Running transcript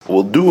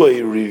We'll do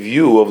a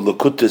review of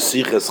Likutei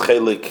Sichos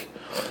Chelik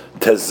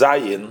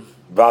Tezayin,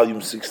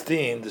 volume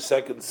 16, the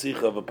second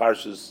Sicha of a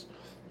Parshas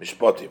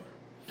Mishpatim.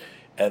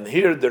 And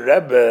here the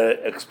Rebbe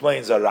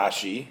explains a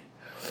Rashi.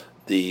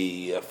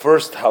 The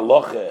first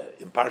halacha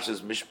in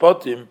Parshas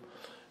Mishpatim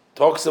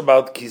talks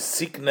about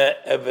Kisikne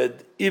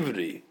Eved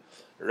Ivri.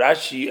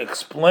 Rashi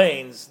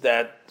explains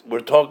that we're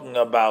talking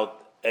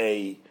about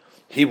a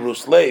Hebrew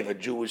slave, a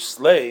Jewish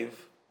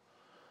slave,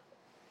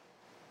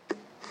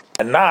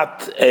 and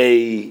not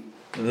a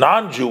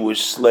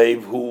non-Jewish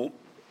slave who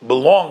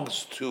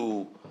belongs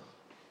to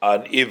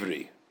an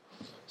Ivri.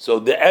 So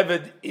the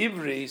Eved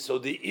Ivri, so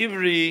the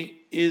Ivri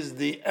is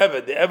the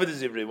Eved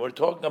is Ivri. We're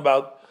talking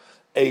about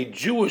a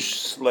Jewish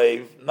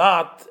slave,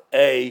 not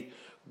a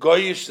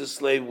Goyish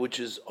slave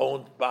which is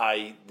owned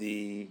by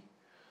a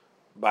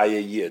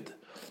Yid.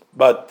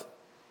 But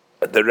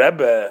the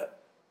Rebbe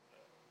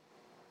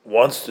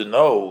wants to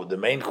know, the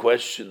main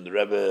question the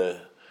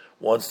Rebbe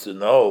wants to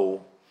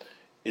know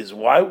is,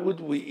 why would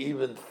we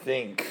even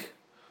think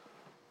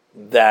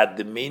that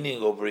the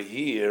meaning over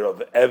here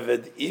of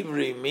Eved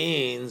Ivri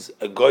means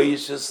a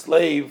Goyish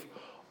slave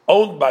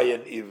owned by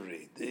an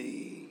Ivri?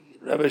 The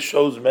Rebbe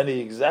shows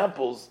many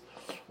examples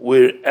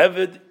where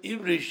Eved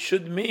Ivri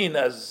should mean,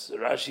 as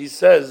Rashi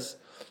says,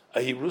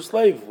 a Hebrew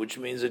slave, which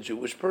means a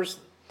Jewish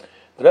person.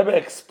 The Rebbe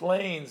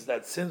explains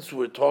that since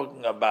we're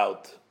talking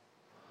about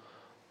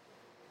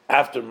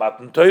after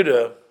Matan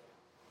Torah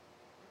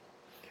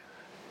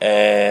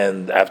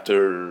and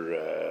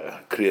after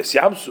Kriyas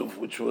Yamsuf,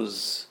 which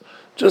was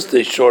just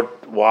a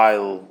short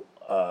while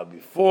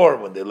before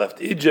when they left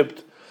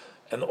Egypt,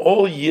 and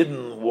all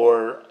Yidden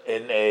were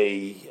in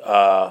a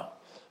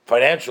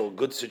financial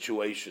good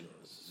situation.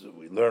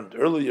 We learned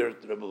earlier,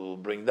 the Rebbe will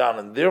bring down,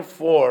 and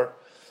therefore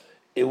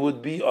it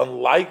would be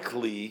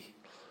unlikely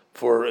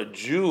for a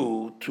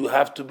Jew to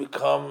have to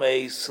become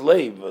a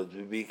slave,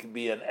 to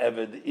be an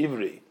Eved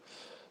Ivri.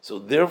 So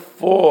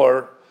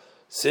therefore,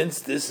 since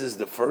this is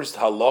the first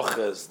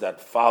halachas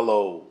that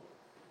follow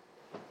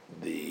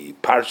the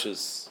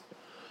Parshas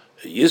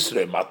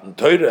Yisro, Matan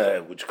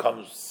Torah, which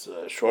comes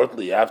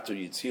shortly after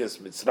Yitzias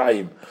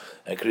Mitzrayim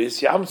and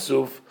Kriyas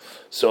Yamsuf,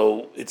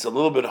 so it's a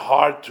little bit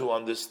hard to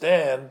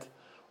understand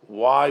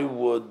why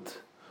would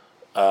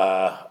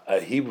a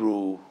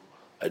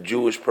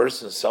Jewish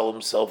person sell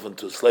himself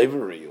into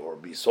slavery or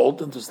be sold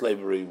into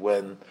slavery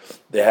when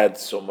they had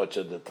so much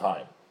at the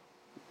time.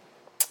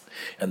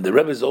 And the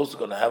Rebbe is also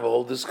going to have a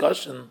whole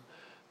discussion.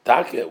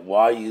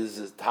 Why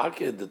is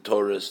the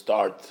Torah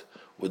start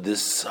with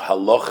this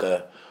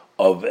halacha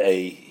of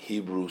a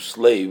Hebrew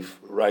slave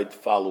right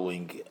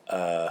following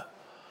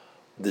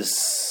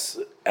this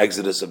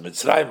Exodus of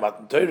Mitzrayim,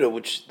 Matan Torah,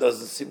 which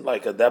doesn't seem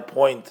like at that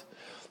point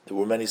there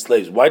were many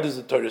slaves. Why does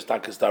the Torah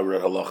start with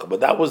halacha?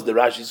 But that was the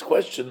Rashi's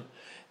question,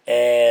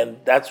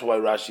 and that's why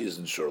Rashi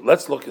isn't sure.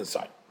 Let's look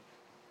inside.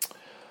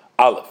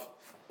 Aleph.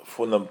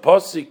 From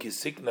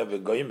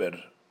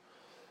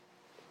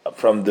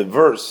the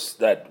verse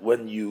that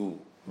when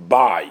you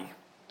buy,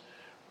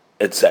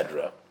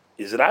 etc.,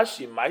 is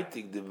Rashi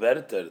mighting the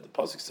Werter? The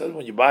pasuk says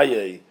when you buy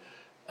a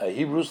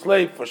Hebrew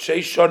slave for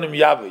Sheish Shonim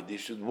Yavid, they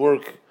should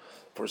work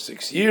for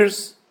 6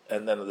 years,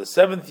 and then on the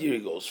 7th year he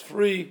goes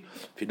free.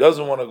 If he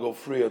doesn't want to go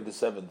free on the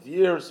 7th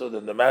year, so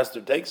then the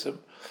master takes him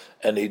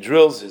and he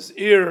drills his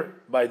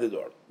ear by the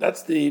door.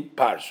 That's the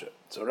parsha.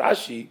 So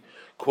Rashi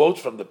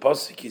quotes from the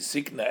pasuk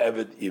Yisikna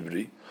Eved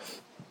Ivri,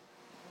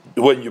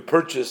 when you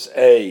purchase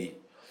a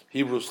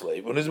Hebrew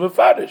slave, on his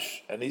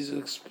mefarish, and he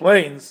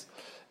explains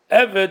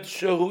Eved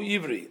Shehu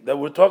Ivri, that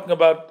we're talking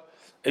about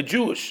a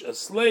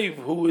slave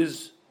who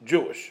is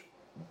Jewish.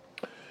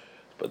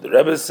 But the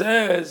Rebbe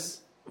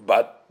says,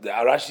 but the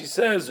Arashi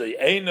says, Shel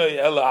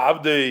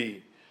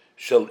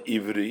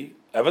Ivri,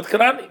 Eved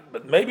Kanani.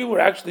 But maybe we're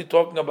actually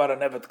talking about an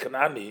Eved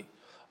Kanani,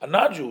 a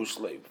non-Jewish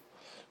slave.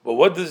 But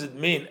what does it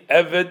mean?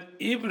 Eved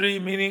Ivri,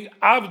 meaning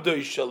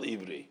Avdoi Shel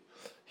Ivri.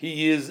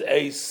 He is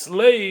a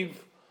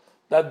slave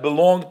that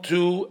belonged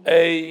to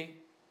a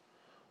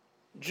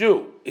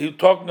Jew. He's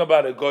talking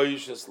about a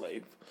Goyish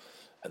slave.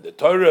 And the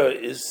Torah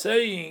is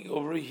saying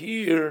over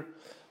here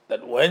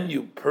that when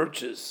you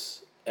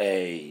purchase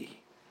a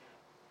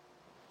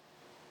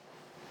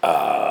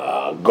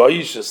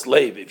Goyish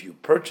slave, if you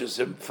purchase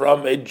him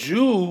from a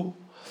Jew,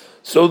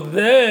 so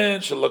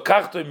then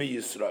Shalakachto mi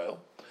Yisrael,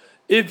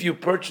 if you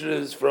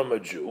purchase from a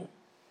Jew,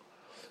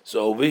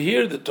 so over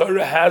here the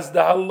Torah has the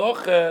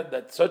halacha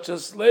that such a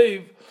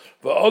slave,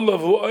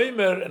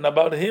 and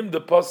about him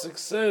the pasuk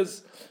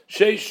says,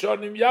 Sheish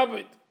Shonim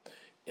Yavid.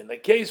 In the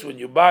case when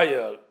you buy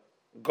a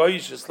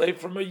Goyish slave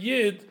from a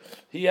Yid,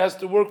 he has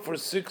to work for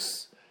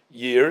 6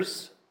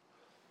 years,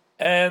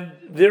 and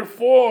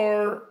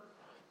therefore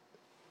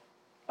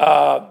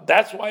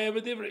that's why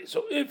Eved Ivri.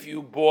 So if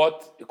you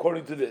bought,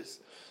 according to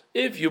this,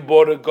 if you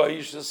bought a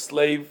Goyish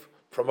slave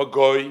from a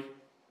Goy,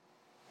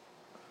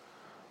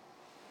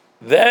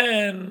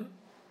 then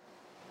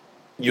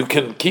you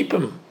can keep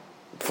him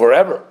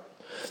forever.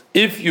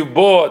 If you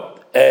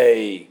bought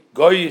a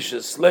Goyish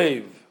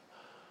slave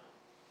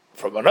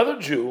from another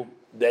Jew,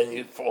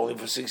 then only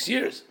for 6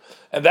 years.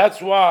 And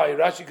that's why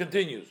Rashi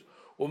continues,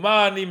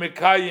 Umani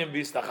mekayim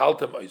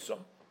v'istachaltem oisom.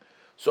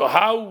 So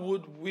how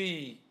would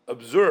we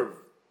observe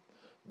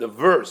the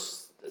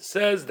verse that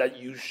says that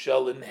you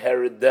shall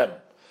inherit them?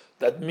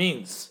 That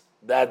means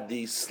that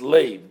the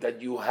slave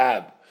that you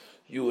have,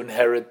 you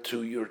inherit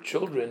to your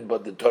children,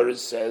 but the Torah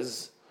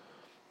says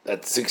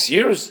that 6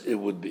 years it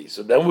would be.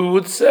 So then we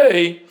would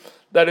say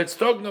that it's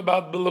talking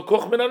about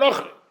B'lekoch min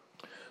hanochri.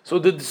 So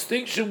the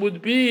distinction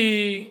would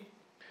be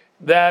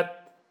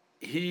that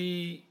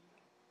he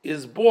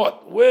is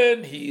bought.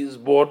 When he is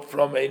bought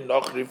from a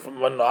Nochri,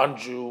 from a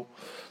non-Jew,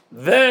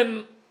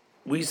 then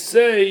we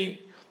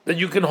say that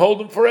you can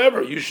hold him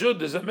forever. You should.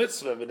 There's a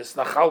mitzvah. And it's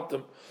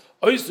nachaltem.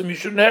 Oisim, you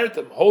should inherit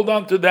him. Hold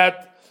on to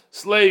that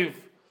slave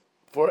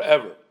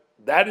forever.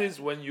 That is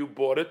when you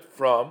bought it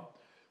from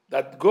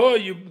that goy,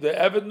 the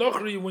Eved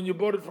Nochri, when you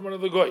bought it from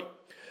another goy.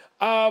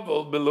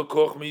 Aval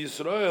b'lekoch mi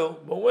Yisrael,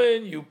 but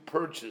when you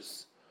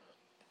purchase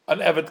an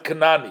Eved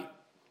Kanani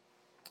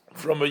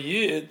from a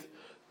Yid,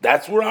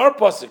 that's where our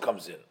pasuk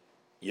comes in.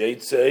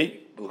 Yeitzei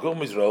b'lekoch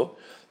mi Yisrael,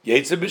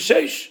 Yeitzei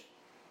b'sheish.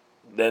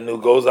 Then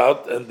it goes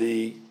out in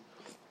the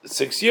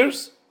 6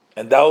 years,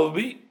 and that will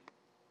be.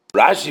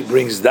 Rashi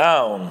brings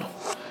down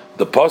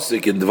the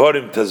pasuk in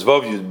Dvarim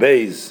Tezvav Yud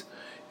Beis,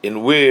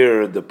 in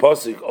where the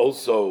pasuk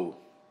also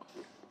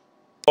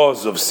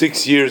laws of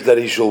 6 years that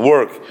he shall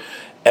work,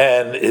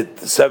 and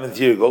the 7th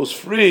year goes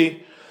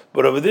free.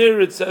 But over there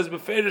it says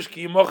beferish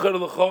ki yimacher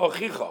lecha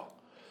achicha,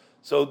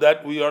 so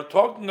that we are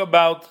talking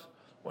about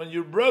when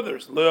your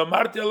brothers lo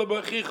yamarti ala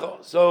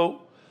b'achicha.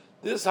 So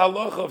this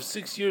halacha of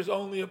 6 years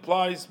only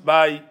applies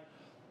by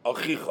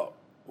achicha,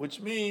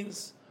 which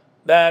means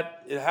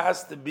that it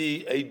has to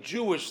be a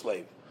Jewish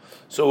slave.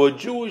 So a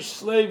Jewish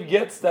slave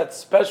gets that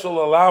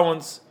special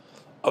allowance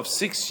of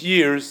 6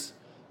 years.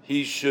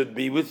 He should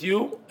be with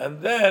you,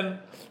 and then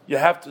you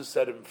have to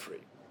set him free.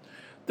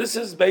 This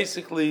is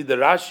basically the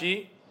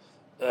Rashi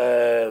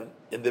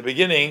in the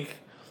beginning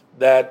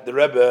that the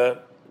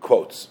Rebbe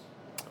quotes.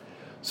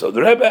 So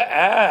the Rebbe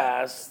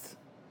asked,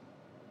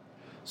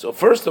 so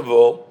first of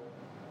all,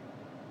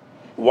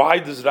 why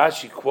does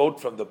Rashi quote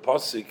from the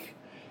pasuk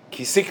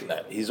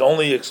Kisikna? He's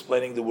only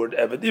explaining the word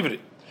Eved Ivri.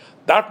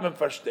 Dartman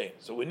verstehen.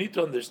 So we need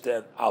to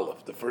understand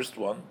Aleph. The first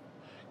one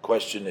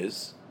question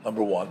is,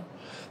 number one,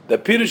 the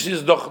Pirush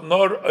is doch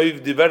nor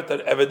oiv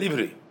diverter Eved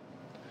Ivri.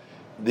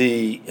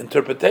 The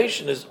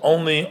interpretation is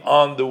only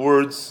on the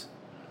words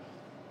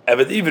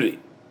Eved Ivri.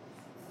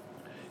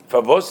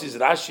 Favos is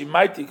Rashi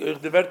maitik oiv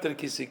diverter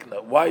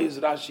Kisikna. Why is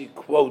Rashi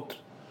quote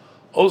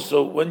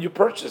also when you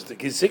purchase the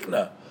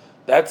Kisikna?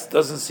 That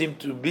doesn't seem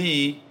to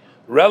be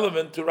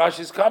relevant to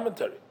Rashi's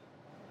commentary.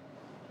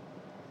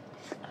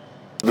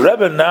 The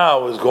Rebbe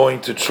now is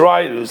going to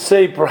try to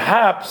say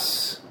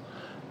perhaps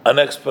an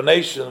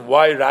explanation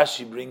why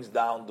Rashi brings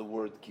down the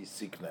word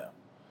kisikna.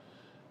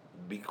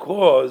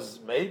 Because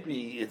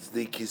maybe it's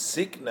the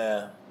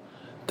kisikna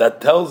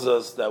that tells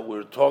us that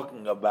we're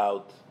talking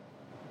about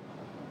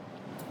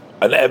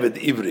an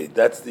Eved Ivri.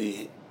 That's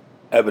the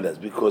evidence.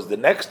 Because the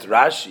next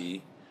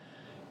Rashi,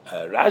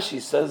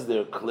 Rashi says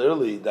there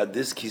clearly that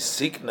this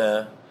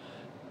kisikna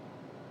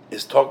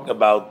is talking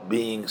about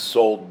being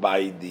sold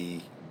by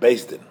the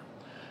Beis Din.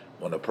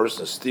 When a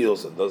person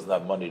steals and doesn't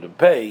have money to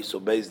pay, so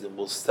Beis Din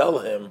will sell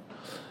him.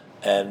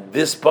 And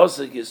this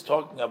pasuk is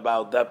talking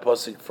about that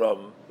pasuk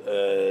from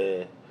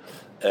that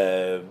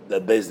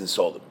Beis Din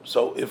sold him.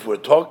 So if we're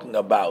talking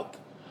about,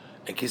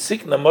 and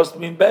kisikna must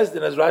mean Beis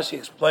Din, as Rashi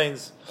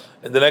explains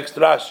in the next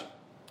Rashi.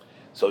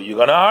 So you're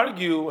going to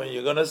argue and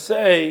you're going to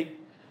say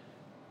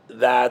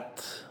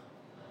that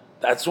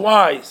that's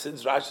why,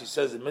 since Rashi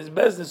says it means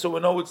Beis Din, so we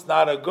know it's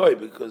not a goy,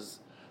 because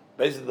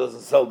Beis Din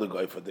doesn't sell the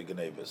goy for the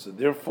geneva. So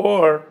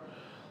therefore,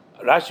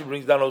 Rashi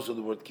brings down also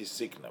the word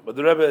kisikna, but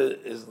the Rebbe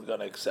isn't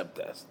going to accept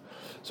that.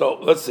 So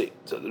let's see.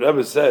 So the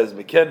Rebbe says,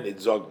 you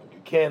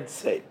can't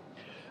say,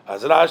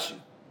 as Rashi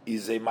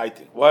is a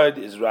mighty. Why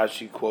is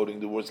Rashi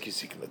quoting the words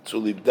kisikna? To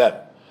leave them.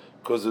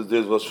 Because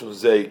this was from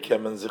Zay,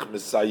 Kemen sich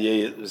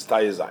Messiah.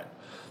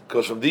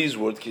 Because from these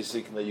words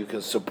kisikna you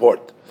can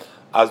support.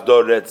 As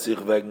do retzich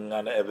wegen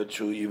an Evet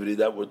Shu Ivri,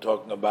 that we're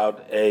talking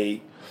about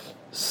a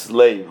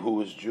slave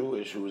who is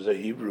Jewish, who is a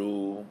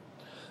Hebrew.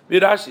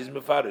 Rashi is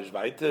mefarish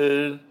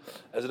weiter,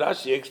 as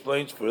Rashi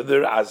explains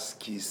further, as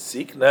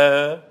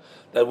kisikna,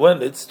 that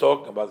when it's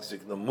talking about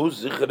kisikna, muss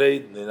sich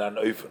reden in an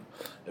Eufen.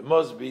 It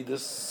must be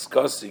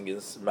discussing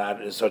in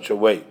such a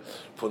way.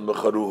 Von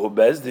mecharuhu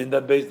Beis Din,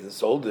 that Beis Din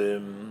sold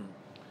him.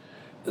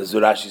 As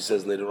Rashi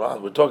says later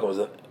on, we're talking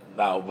about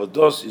now,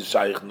 vados is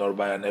shaykh nor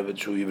by an Evet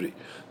Shu Ivri.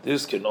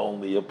 This can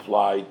only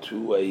apply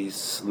to a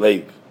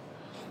slave,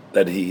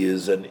 that he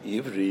is an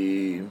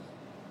Ivri.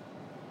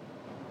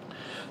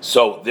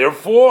 So,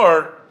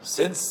 therefore,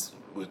 since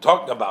we're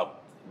talking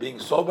about being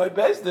sold by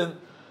Beis Din,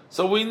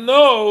 so we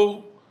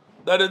know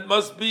that it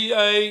must be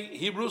a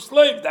Hebrew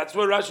slave. That's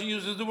where Rashi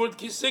uses the word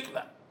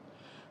kisikna.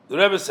 The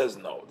Rebbe says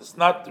no, it's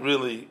not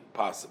really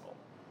possible.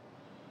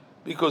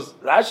 Because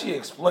Rashi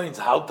explains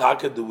how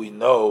taka do we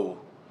know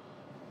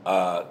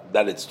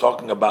that it's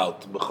talking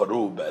about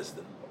Mecharu Beis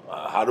Din.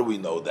 How do we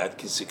know that?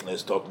 Kisikna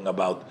is talking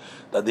about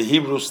that the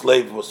Hebrew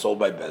slave was sold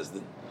by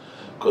Bezdin.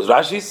 Because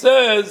Rashi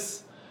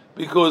says,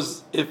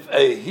 because if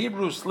a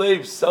Hebrew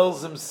slave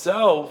sells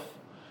himself,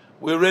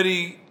 we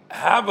already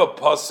have a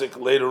pasuk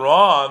later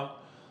on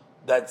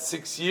that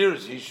 6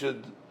 years he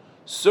should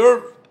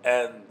serve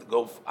and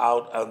go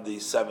out on the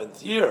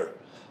 7th year.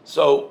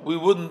 So we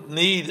wouldn't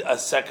need a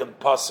second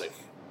pasuk.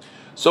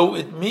 So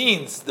it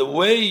means the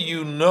way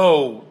you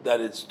know that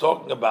it's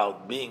talking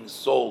about being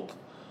sold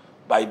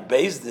by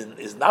Bezdin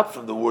is not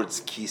from the words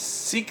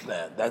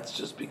kisikna. That's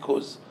just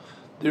because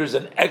there's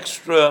an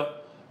extra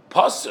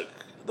pasuk.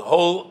 The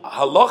whole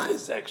halach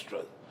is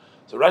extra.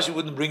 So Rashi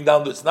wouldn't bring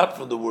down it's not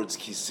from the words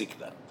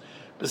kisikna.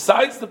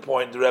 Besides the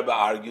point, the Rebbe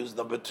argues,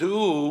 number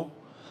 2,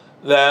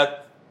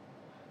 that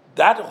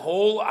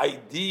whole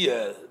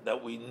idea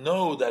that we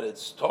know that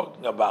it's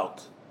talking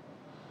about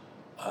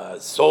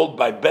sold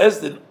by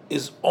Bezdin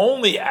is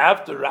only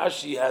after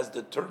Rashi has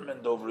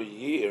determined over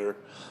here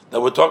that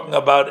we're talking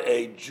about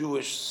a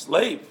Jewish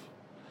slave.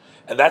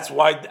 And that's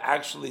why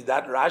actually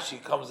that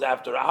Rashi comes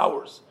after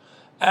ours.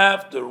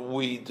 After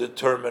we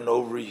determine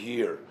over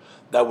here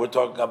that we're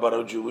talking about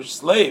a Jewish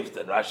slave,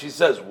 then Rashi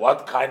says,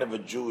 what kind of a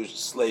Jewish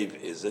slave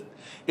is it?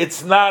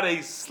 It's not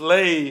a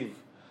slave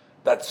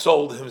that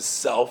sold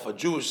himself, a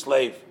Jewish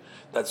slave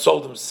that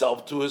sold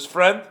himself to his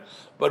friend,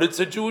 but it's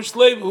a Jewish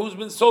slave who's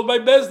been sold by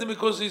Bezdin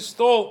because he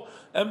stole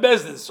and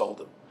Bezdin sold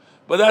him.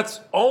 But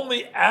that's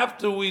only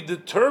after we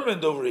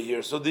determined over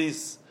here. So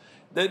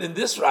that in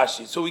this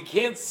Rashi, so we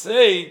can't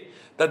say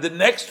that the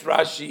next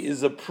Rashi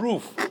is a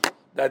proof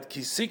that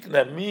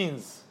kisikna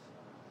means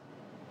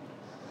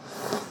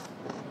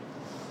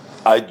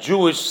a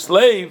Jewish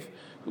slave,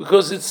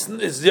 because it's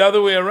the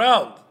other way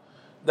around.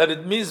 That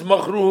it means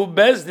machruhu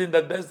Bezdin,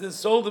 that Bezdin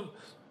sold him,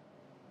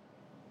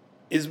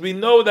 is we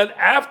know that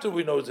after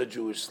we know it's a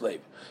Jewish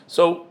slave.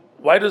 So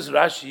why does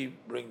Rashi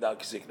bring down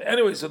kisikna?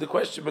 Anyway, so the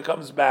question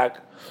becomes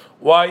back,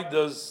 why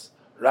does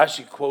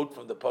Rashi quote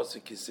from the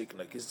pasuk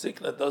kisikna?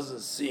 Kisikna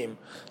doesn't seem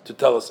to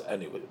tell us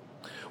anyway.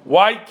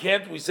 Why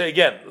can't we say,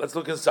 again, let's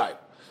look inside.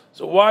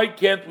 So why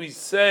can't we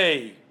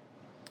say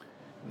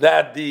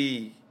that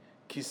the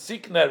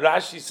kisikna,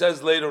 Rashi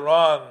says later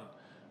on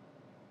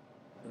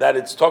that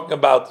it's talking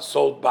about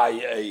sold by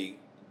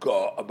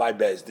by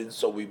Bezdin,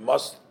 so we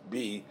must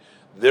be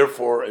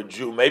therefore a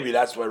Jew. Maybe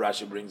that's why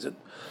Rashi brings it,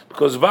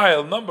 because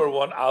while number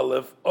 1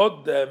 aleph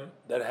odem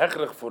that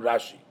hechrech for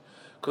Rashi,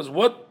 because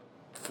what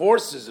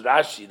forces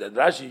Rashi that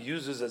Rashi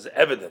uses as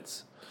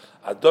evidence.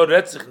 We're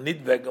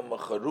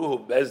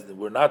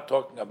not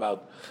talking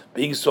about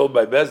being sold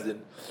by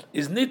Bezdin.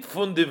 Is nit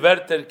fun di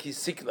verter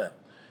kisikna.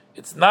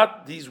 It's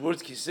not these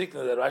words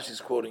kisikna that Rashi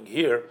is quoting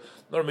here,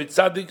 nor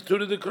mitzadik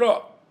to the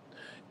kro.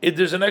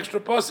 There's an extra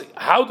pasuk.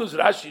 How does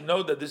Rashi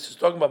know that this is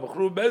talking about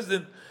Machru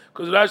Bezdin?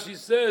 Because Rashi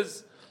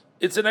says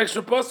it's an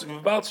extra pasuk.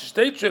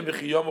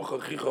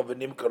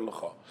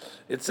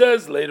 It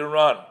says later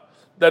on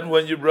that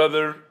when your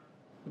brother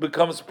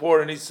becomes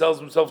poor and he sells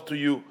himself to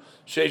you,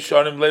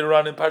 Sheishanim later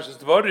on in Parshas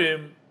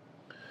Dvarim,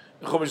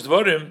 Chumash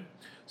Dvarim.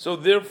 So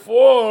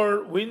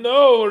therefore, we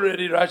know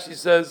already. Rashi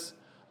says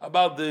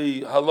about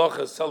the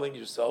halacha selling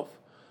yourself,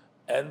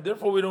 and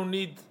therefore we don't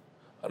need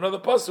another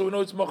pasuk. We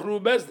know it's Machru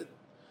Bezdin.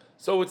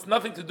 So it's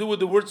nothing to do with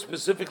the word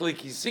specifically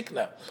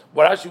kisikna.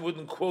 But Rashi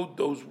wouldn't quote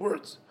those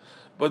words.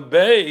 But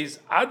Beis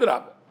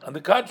adrab, on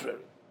the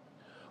contrary,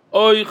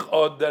 oich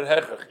od der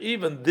hechach.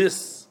 Even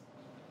this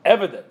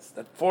evidence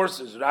that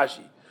forces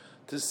Rashi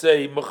to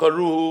say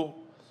Macharuhu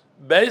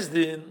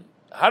Bezdin.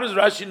 How does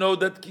Rashi know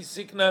that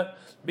kisikna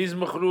means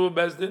Macharuhu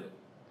Bezdin?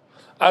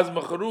 As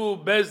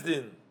Macharuhu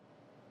Bezdin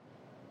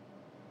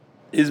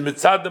is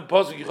mitzadem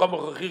posuk yicham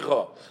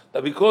chachicha.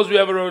 That because we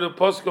have already a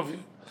posuk of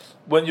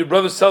when your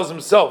brother sells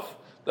himself,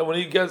 that when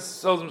he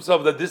sells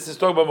himself, that this is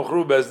talking about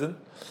Machru Bezdin,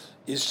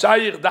 is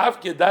Shayich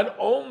Davke, that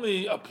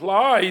only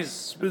applies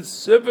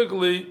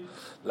specifically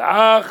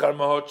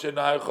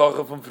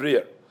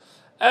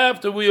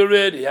after we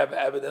already have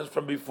evidence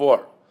from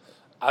before.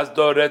 As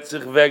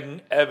Doretzich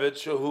wegen Evet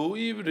Shehu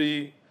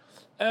Ivri,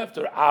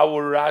 after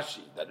our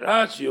Rashi, that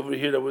Rashi over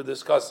here that we're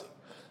discussing,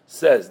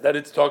 says that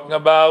it's talking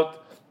about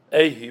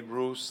a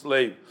Hebrew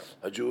slave,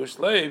 a Jewish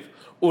slave,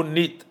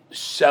 unit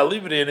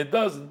shalivri, and it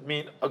doesn't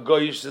mean a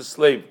goyish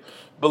slave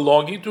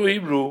belonging to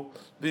Hebrew.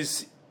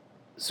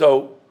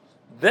 So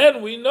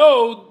then we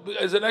know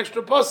as an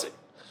extra pasuk,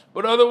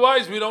 but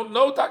otherwise we don't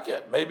know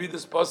takia. Maybe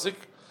this pasuk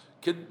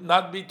could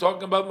not be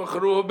talking about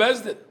Macharuhu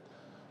Bezdin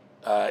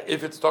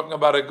if it's talking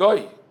about a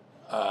goy,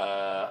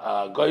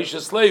 a goyish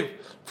slave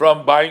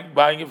from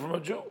buying it from a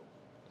Jew,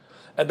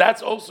 and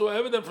that's also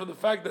evident from the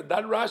fact that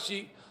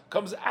Rashi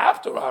comes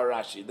after our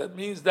Rashi. That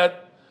means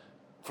that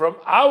from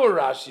our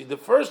Rashi, the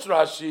first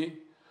Rashi,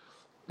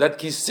 that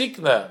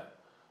kisikna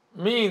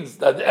means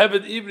that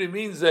Eved Ivri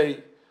means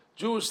a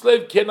Jewish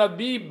slave cannot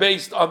be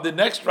based on the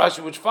next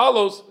Rashi which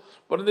follows,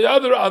 but on the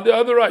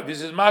other right.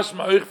 This is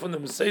mashma'ich from the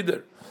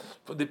Meseder,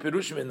 from the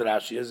Pirushim in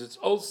Rashi, as it's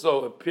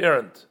also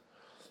apparent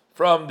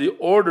from the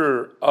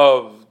order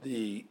of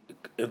the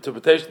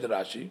interpretation of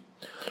Rashi.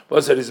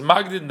 But it is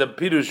Magdin the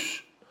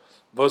Pirush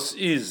was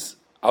is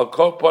al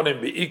kol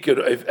ponim beikir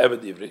of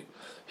Eved Ivri.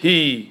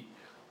 He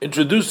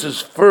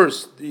introduces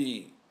first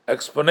the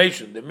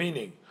explanation, the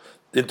meaning,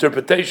 the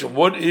interpretation.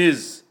 What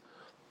is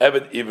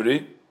Eved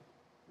Ivri?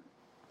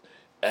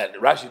 And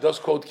Rashi does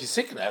quote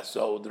Kisikna,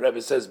 so the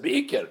Rebbe says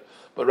beikir,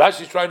 but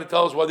Rashi is trying to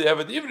tell us what the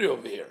Eved Ivri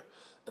over here.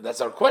 And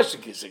that's our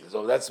question, Kisikna.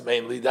 So that's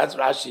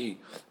Rashi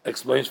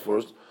explains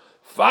first.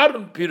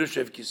 Farm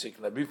Pirushev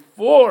Kisikna.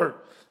 Before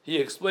he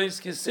explains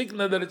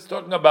Kisikna, that it's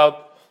talking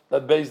about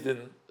that Beis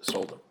Din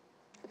sold him.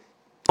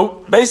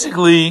 So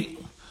basically,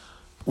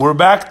 we're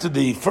back to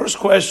the first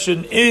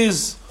question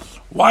is,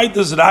 why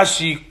does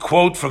Rashi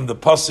quote from the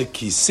Pasuk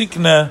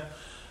Kisikna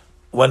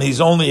when he's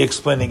only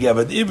explaining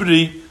Eved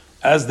Ivri,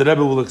 as the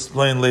Rebbe will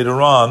explain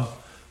later on,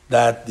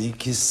 that the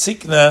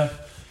Kisikna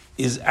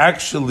is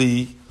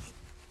actually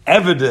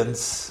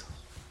evidence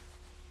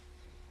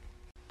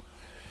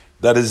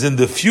that is in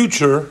the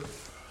future,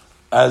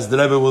 as the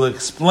Rebbe will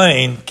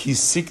explain,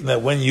 Kisikna,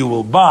 when you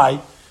will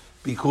buy,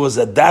 because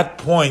at that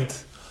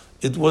point,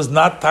 it was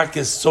not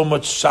takis so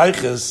much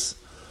shayches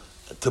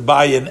to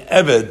buy an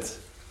Eved,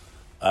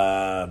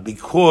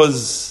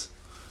 because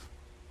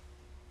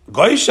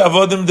Goyish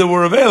Avodim, they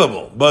were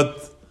available.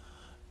 But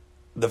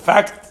the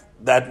fact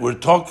that we're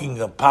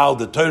talking about,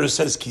 the Torah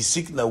says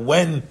Kisikna,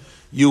 when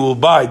you will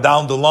buy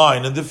down the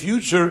line in the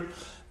future,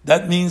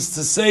 that means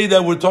to say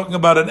that we're talking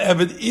about an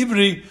Eved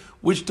Ivri,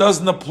 which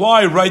doesn't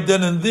apply right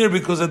then and there,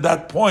 because at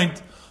that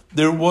point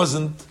there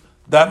wasn't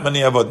that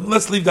many avodim.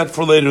 Let's leave that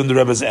for later in the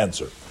Rebbe's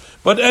answer.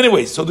 But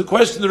anyway, so the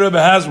question the Rebbe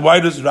has,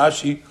 why does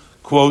Rashi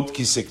quote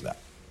Kisikna?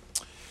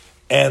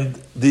 And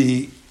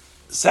the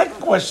second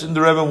question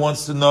the Rebbe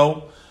wants to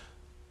know,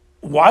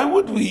 why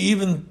would we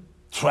even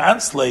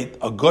translate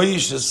a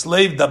goyish, a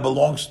slave that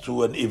belongs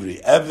to an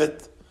Ivri?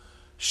 Eved,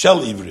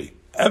 Shel Ivri.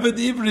 Eved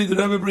Ivri, the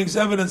Rebbe brings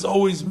evidence,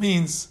 always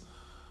means,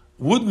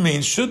 would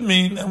mean, should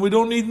mean, and we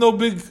don't need no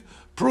big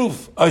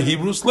proof. A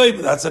Hebrew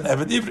slave, that's an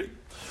Eved Ivri.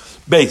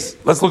 Base,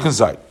 let's look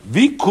inside.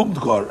 Vi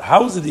kumtkor,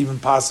 how is it even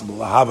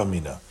possible, a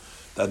havamina,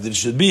 that there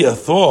should be a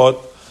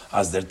thought,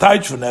 as der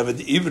taich from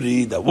Eved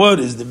Ivri, that what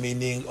is the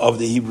meaning of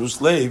the Hebrew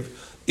slave,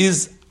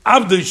 is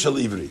Avdei Shel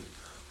Ivri,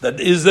 that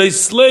is a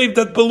slave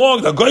that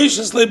belonged, a goyish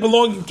slave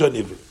belonging to an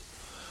Ivri.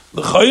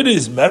 L'chayre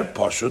is mer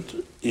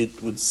pashut,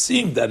 it would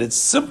seem that it's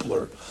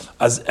simpler,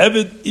 as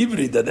Eved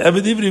Ivri, that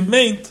Eved Ivri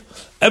meant,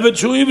 Eved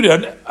Shu Ivri,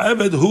 an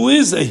Eved who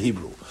is a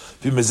Hebrew.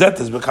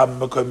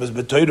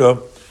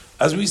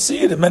 As we see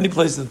it in many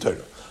places in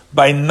Torah.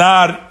 By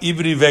Nar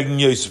Ivri wegen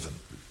Yosef.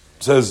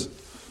 It says,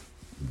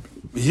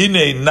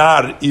 Hine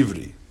Nar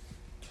Ivri.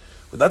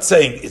 We're not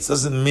saying it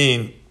doesn't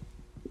mean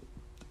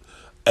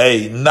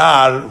a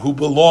Nar who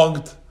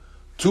belonged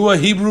to a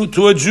Hebrew,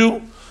 to a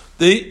Jew.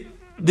 The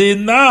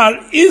Nar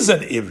is an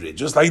Ivri,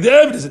 just like the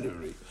Eved is an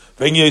Ivri.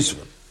 Wegen Yosef.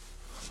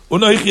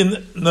 Unoich in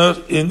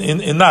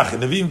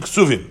Nevi'im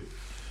Ksuvim.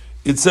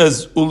 It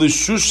says,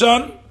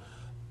 Ulishushan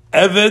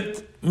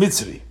Eved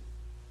Mitzri.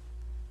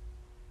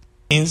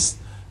 Means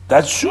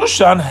that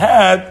Shushan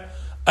had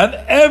an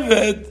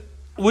Eved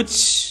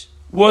which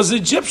was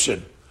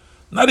Egyptian.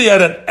 Not he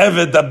had an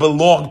Eved that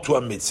belonged to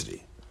a Mitzri.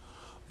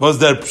 Was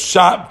there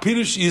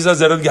Pirush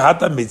Izazeret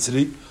Gehata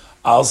Mitzri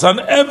als an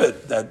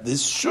Eved, that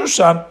this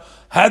Shushan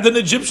had an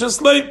Egyptian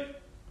slave.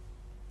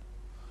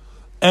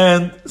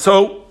 And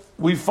so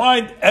we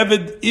find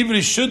Eved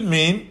Ivri should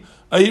mean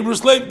a Hebrew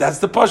slave. That's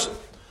the Pasha.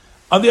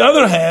 On the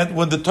other hand,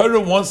 when the Torah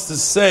wants to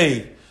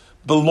say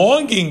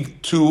belonging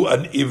to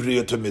an Ivri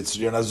or to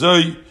Mitzri, and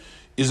Azoy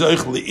is Oich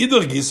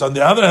Li'idr, on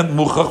the other hand,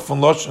 Muchach von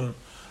Loshen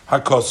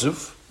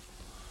HaKosuf.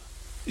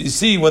 You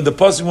see, when the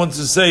Pasuk wants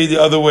to say the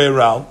other way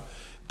around,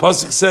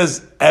 Pasuk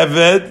says,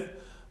 Eved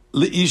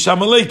Li'ish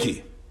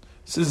Amaleki.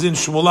 This is in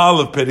Shmuel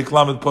Aleph, Perik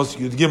Lamed Pasuk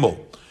Yud Gimel,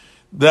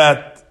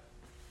 that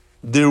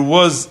there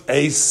was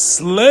a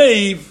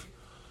slave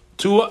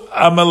to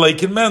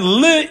Amalekin man,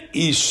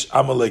 Le'ish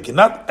Amaleki,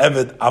 not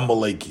Eved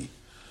Amaleki,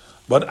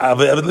 but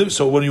Eved.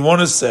 So when you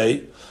want to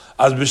say,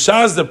 as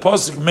B'shaz the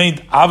Pasuk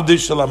made Avdei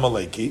Shel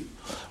Amaleki,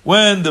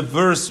 when the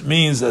verse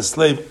means a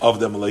slave of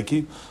the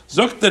Amaleki,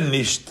 Zokter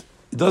Nisht,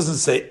 it doesn't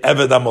say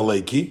Eved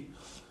Amaleki,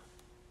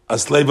 a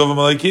slave of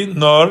Amaleki,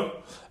 nor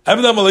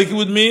Eved Amaleki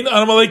would mean an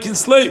Amalekin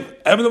slave.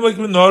 Eved Amaleki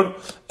would nor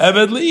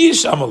Eved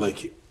Le'ish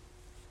Amaleki.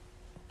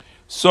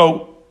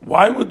 So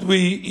why would we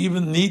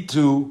even need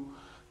to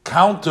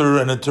counter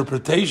an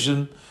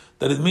interpretation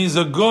that it means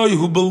a guy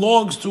who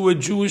belongs to a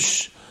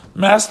Jewish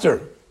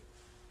master?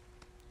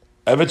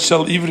 Eved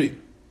Shel Ivri.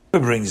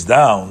 It brings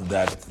down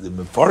that the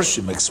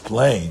Mefarshim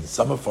explain,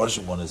 some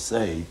Mefarshim want to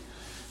say,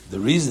 the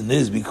reason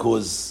is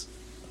because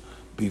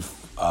the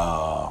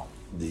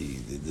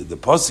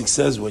Pasuk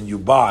says when you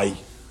buy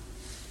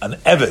an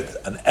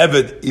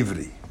Eved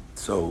Ivri.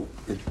 So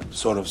it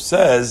sort of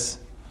says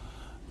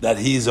that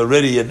he's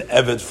already an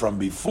Eved from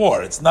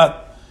before. It's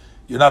not,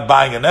 you're not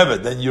buying an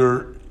Eved, then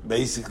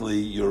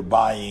you're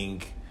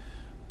buying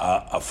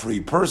a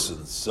free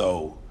person.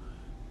 So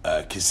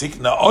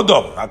Kisikna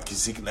Odom, not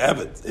Kisikna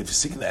Eved. If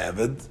Kisikna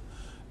Eved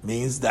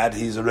means that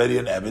he's already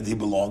an Eved, he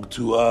belonged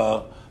to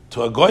a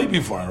goy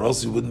before, or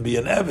else he wouldn't be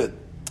an Eved.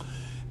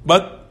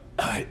 But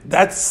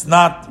that's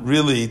not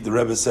really, the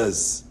Rebbe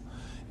says.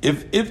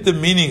 If the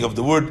meaning of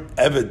the word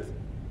Eved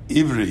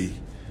Ivri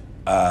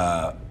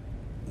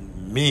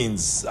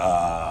means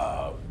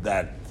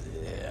that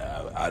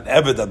an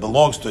Eved that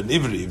belongs to an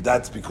Ivri, if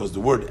that's because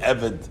the word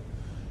Eved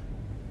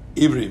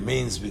Ivri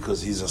means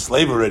because he's a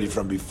slave already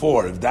from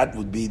before, if that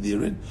would be the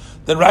Irin,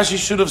 then Rashi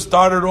should have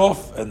started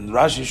off, and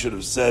Rashi should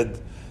have said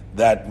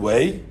that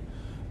way,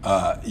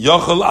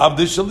 Yochel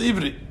Abdishal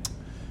Ivri.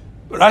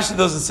 Rashi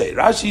doesn't say.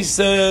 Rashi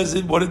says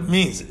what it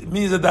means. It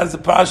means that that's the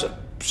Pasha.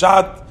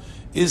 Pshat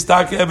is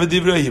Take Eved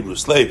Ivri, a Hebrew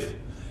slave.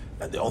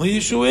 And the only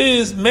issue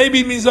is, maybe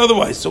it means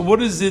otherwise. So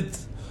what is it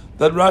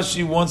that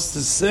Rashi wants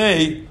to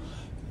say?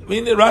 I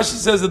mean, Rashi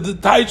says that the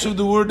taich of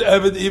the word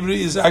Eved Ivri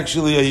is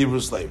actually a Hebrew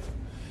slave.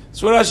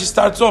 So Rashi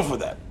starts off with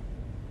that.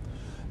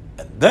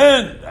 And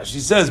then Rashi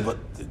says, but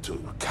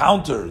to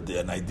counter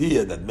an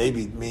idea that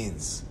maybe it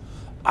means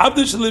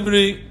Abdish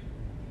Ivri,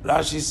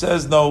 Rashi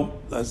says, no,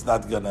 that's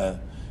not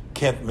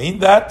can't mean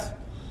that,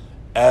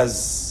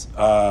 as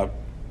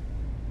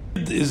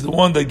is the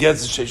one that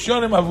gets the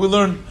Sheshonim. As we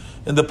learn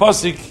in the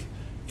Pasuk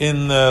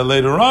in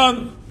later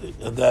on,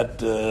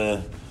 that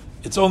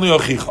it's only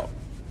Ochicha.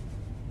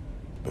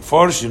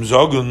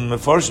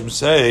 Mefarshim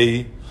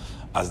say,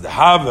 as the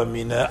Hava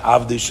Mina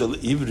Avdishal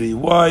Ivri,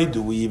 why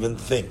do we even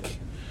think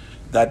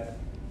that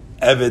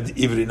Eved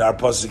Ivri in our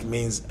Pasuk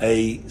means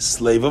a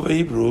slave of a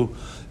Hebrew?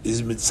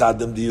 Is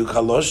Mitzadam Diyuk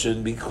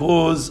Haloshin,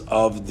 because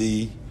of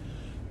the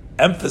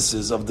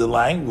emphasis of the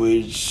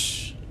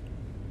language.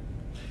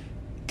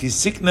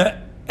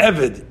 Kisikna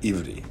Eved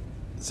Ivri.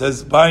 It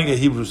says buying a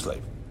Hebrew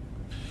slave.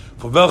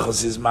 For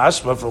Velchas is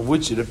mashma, from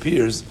which it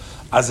appears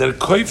as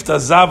koifta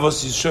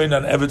zavos is showing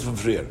an Eved from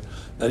Frier,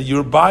 that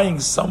you're buying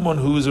someone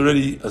who is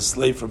already a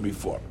slave from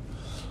before.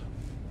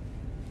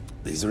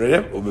 He's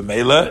already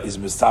Ubemela is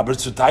mistaber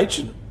to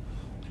taichin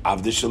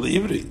Avdishal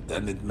Ivri.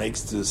 Then it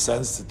makes the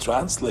sense to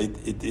translate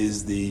it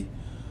is the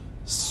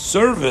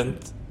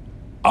servant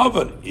of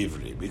an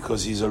Ivri,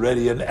 because he's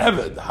already an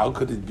Eved. How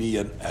could it be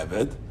an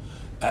Eved?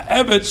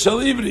 Eved Shal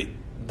Ivri.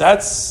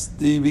 That's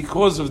the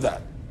because of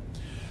that.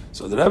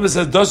 So the Rebbe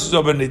says, "Das is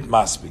aber nicht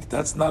maspik."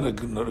 That's not a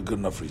good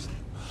enough reason.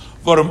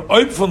 For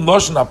from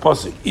Loshen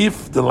HaPosik,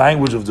 if the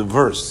language of the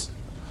verse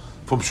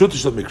from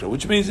Shutish Mikra,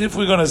 which means if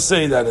we're going to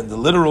say that in the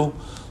literal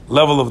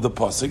level of the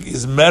Posik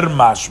is mer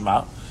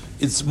mashma,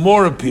 it's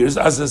more appears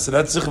as a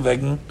Sretzich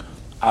wegen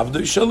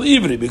Avdoi Shal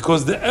Ivri,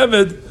 because the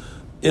Eved,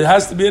 it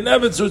has to be an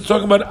Eved, so it's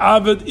talking about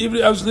Aved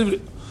Ivri, Avd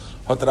Ivri.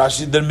 Hot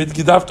Rashi then mit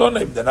gedaft on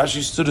him. Then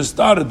Rashi should have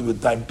started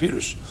with time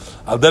Pirush.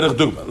 Al derech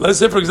dugma. Let's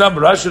say, for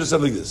example, Rashi should have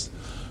said like this: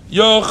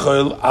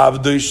 Yochel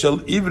Avdoi Shal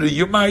Ivri.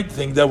 You might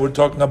think that we're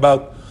talking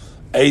about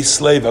a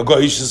slave, a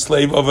goyish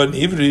slave of an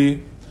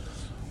Ivri,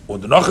 or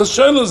the Nochas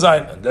Shelo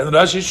Zayin. And then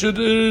Rashi should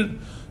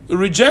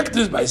reject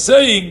this by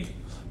saying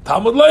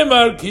Talmud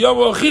Leimar Ki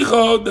Yavo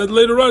Achicha. That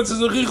later on it says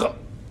Achicha.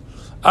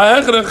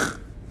 Ahechrech,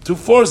 to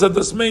force that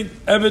this main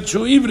Eved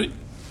Shu Ivri,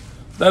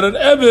 that an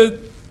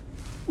Eved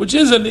which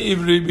is an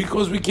Ivri,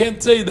 because we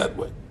can't say that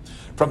way.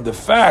 From the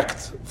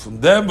fact,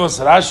 from them was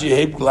Rashi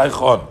Heb gleich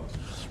on.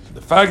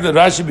 The fact that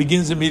Rashi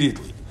begins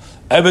immediately,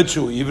 Eved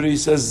Shu Ivri,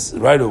 says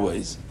right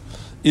away,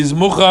 is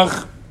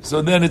Muchach,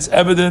 so then it's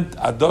evident,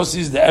 Ados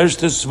is the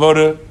erste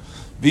Svore,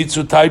 wie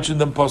zu teichen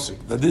dem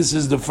Posik, that this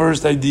is the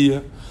first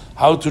idea,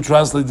 how to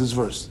translate this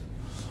verse.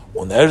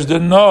 Und erst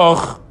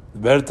noch,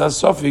 wird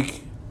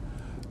Sofik,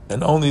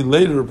 and only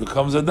later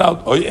becomes a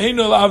doubt. Oy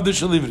eino l'avde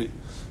shel Ivri.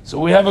 So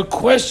we have a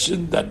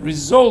question that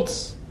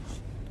results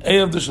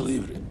of the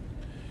Shalivri.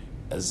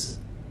 As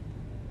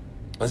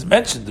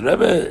mentioned, the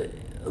Rebbe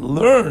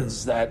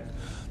learns that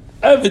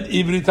Eved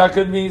Ivri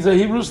Taka means a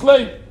Hebrew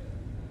slave.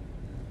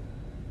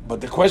 But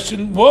the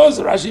question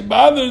was, Rashi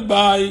bothered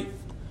by,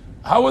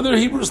 how were there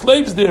Hebrew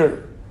slaves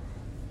there?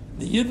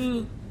 The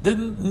Yidden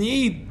didn't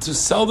need to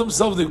sell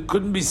themselves, they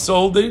couldn't be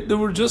sold, they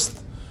were just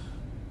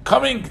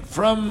coming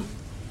from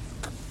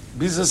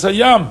Bizas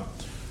Hayam.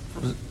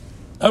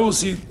 I will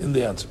see in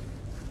the answer.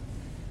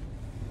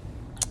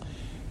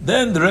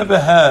 Then the Rebbe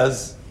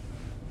has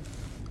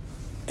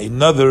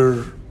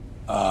another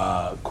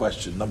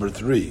question, number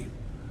 3.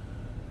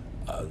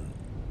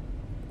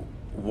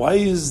 Why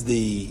is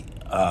the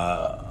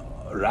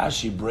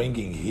Rashi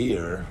bringing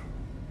here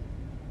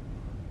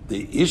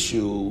the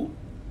issue?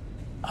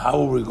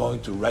 How are we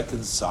going to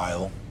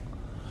reconcile,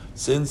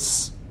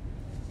 since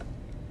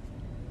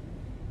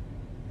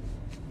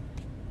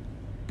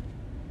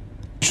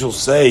we shall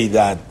say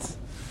that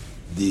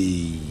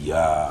we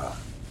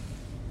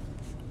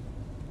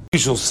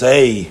shall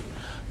say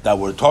that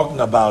we're talking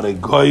about a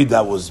goy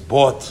that was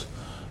bought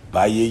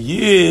by a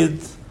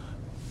yid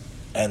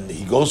and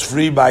he goes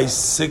free by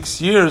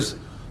 6 years.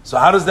 So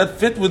how does that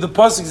fit with the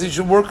pasuk? He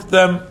should work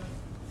them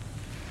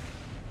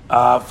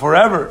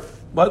forever.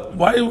 But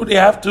why would he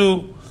have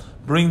to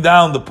bring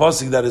down the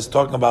pasuk that is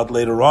talking about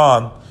later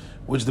on,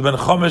 which the Ben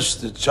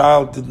Chomesh, the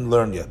child, didn't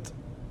learn yet?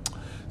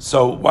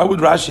 So why would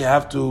Rashi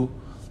have to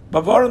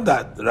bavar on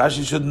that?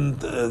 Rashi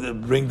shouldn't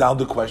bring down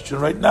the question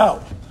right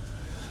now.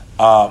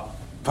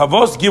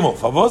 Favos Gimel,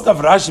 Favos Dav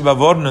Rashi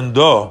Bavornen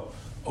Do,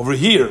 over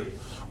here,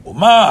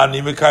 Uma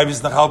Ani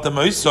Mekayvis Nachalta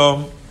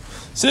Moisom,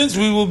 since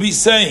we will be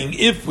saying,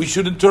 if we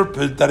should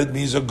interpret that it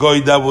means a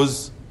goy that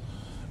was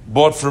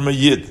bought from a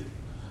yid,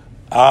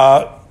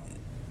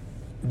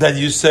 then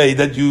you say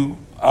that you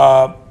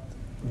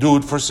do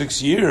it for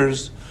 6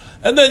 years,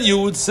 and then you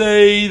would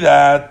say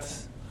that,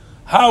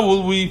 how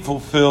will we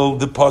fulfill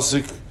the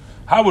pasuk?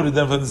 How would it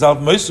then fulfill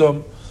the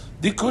Moisom?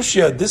 The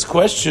kushya, this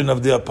question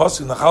of the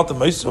pasuk Nachalta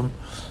Moisom,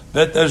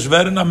 that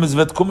Shverenam is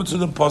vet kommen zu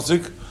dem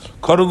pasuk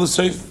Korul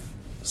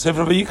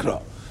Sefer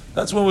Vayikra.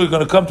 That's when we're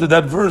going to come to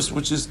that verse,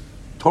 which is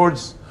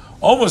towards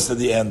almost at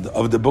the end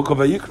of the book of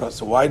Vayikra.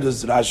 So why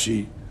does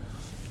Rashi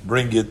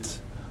bring it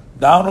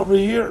down over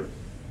here?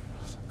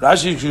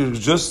 Rashi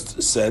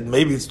just said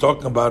maybe it's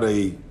talking about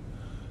a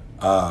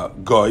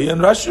goy,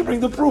 and Rashi should bring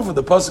the proof of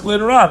the pasuk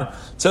later on.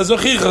 It says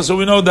Achicha, so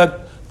we know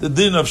that the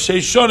din of Sheish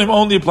Shonim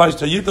only applies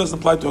to a yid, doesn't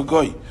apply to a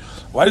goy.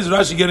 Why is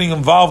Rashi getting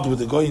involved with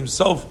the goy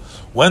himself?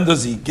 When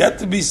does he get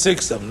to be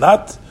 6 and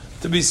not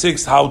to be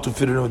 6? How to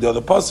fit it in with the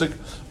other pasuk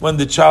when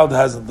the child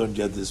hasn't learned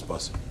yet this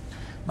pasuk?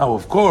 Now,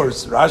 of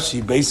course,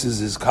 Rashi bases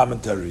his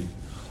commentary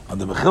on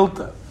the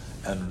Mechilta,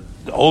 and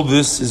all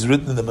this is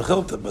written in the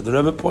Mechilta. But the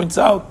Rebbe points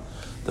out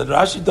that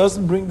Rashi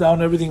doesn't bring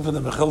down everything for the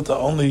Mechilta,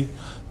 only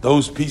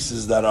those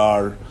pieces that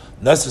are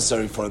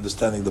necessary for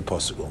understanding the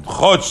pasuk.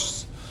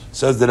 Choch,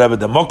 says the Rebbe,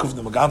 the Mokuf,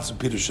 the Magansim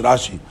Pirush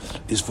Rashi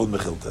is for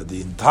Mechilta.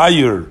 The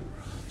entire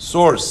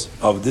source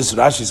of this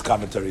Rashi's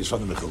commentary is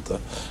from the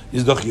Mechilta.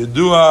 Is Doch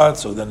Yedua,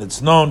 so then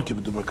it's known.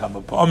 Kibbutz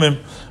Kama Pomim,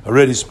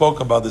 already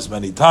spoken about this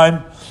many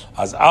times.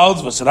 As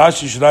Alz was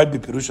Rashi Shrai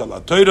Pirush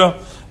al Torah.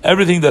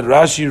 Everything that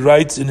Rashi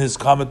writes in his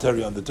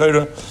commentary on the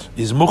Torah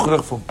is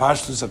Mukhrach from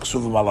Pashtus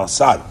Aksuvim al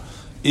Asar,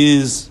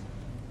 is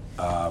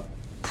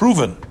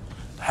proven,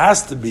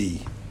 has to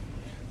be.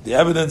 The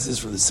evidence is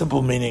from the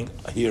simple meaning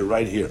here,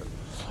 right here.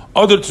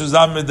 Other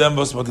Tzuzam Medem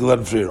Bos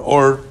Matilan Freer,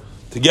 or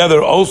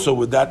together also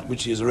with that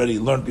which he has already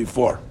learned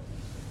before.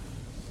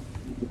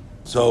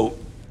 So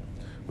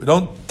we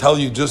don't tell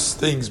you just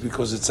things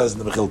because it says in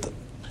the Mechilta.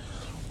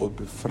 Or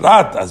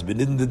Befrat as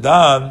Benin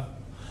Dedan,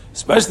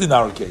 especially in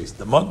our case,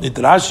 the Montnit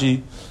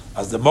Rashi,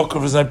 as the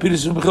Mokra is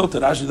Piris in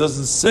Mechilta, Rashi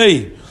doesn't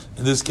say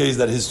in this case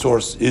that his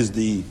source is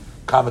the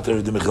commentary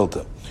of the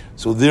Mechilta.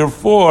 So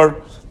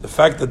therefore, the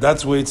fact that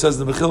that's where it says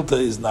the Mechilta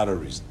is not a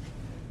reason.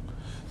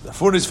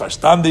 Therefore, is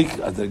verstandig,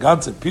 as der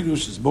ganze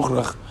Pirush is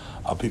Mukhrach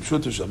al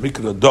Pipshutush al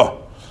Mikra Do.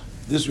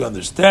 This we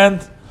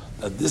understand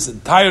that this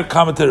entire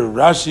commentary of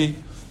Rashi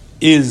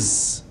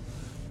is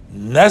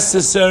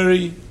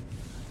necessary,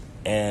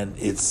 and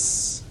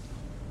it's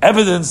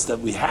evidence that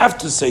we have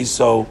to say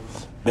so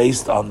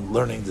based on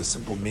learning the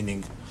simple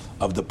meaning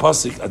of the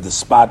pasuk at the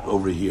spot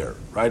over here,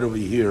 right over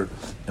here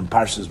in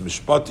Parshas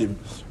Mishpatim.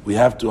 We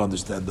have to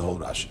understand the whole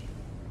Rashi.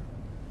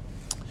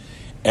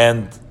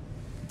 And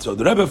so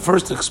the Rebbe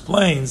first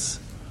explains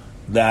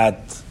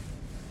that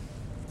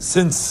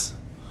since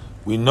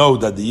we know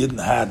that the Yidden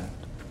had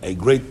a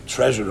great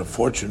treasure of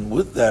fortune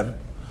with them,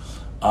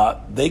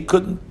 they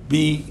couldn't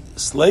be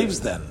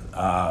slaves then.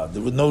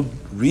 There was no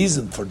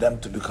reason for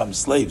them to become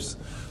slaves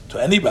to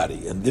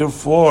anybody. And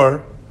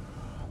therefore,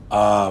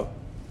 while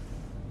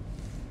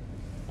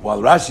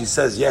Rashi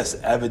says, yes,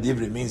 Eved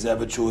Ivri means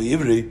Eved Shui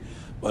Ivri,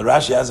 but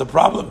Rashi has a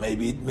problem.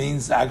 Maybe it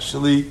means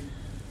actually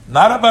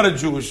not about a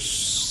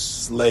Jewish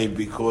slave,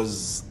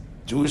 because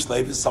Jewish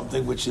slave is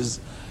something which is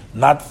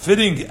not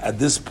fitting at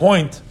this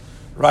point,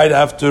 right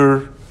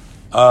after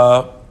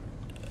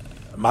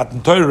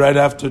Matan Torah, right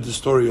after the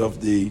story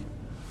of the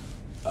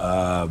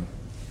Bizas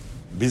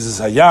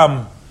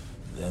Hayam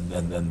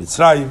and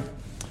Mitzrayim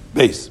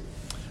base.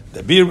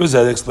 The Bir was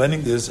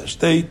explaining this,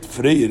 state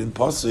Freir in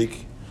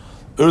Pasuk,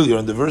 earlier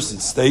in the verse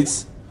it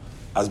states,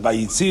 as by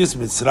Yitzias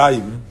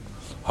Mitzrayim,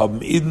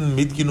 haben Eden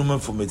mitgenommen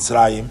from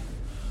Mitzrayim,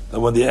 that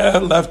when the air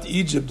left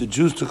Egypt, the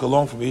Jews took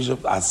along from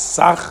Egypt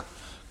asach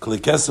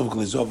klikesav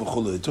klizov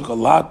v'chulu. They took a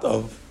lot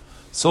of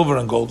silver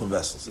and golden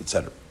vessels,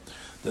 etc.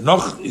 The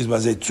noch is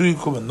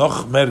bazeitzuykum and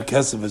noch mer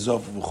kesav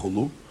v'zov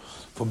v'chulu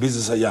from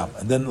Bizas Hayam.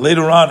 And then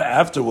later on,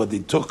 after what they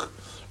took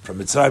from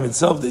Mitzrayim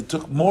itself, they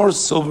took more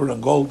silver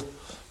and gold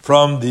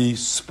from the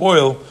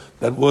spoil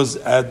that was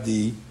at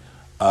the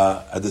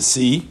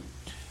sea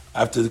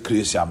after the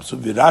Kriyas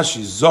Yamsuf.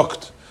 V'Rashi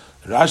zokt.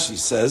 Rashi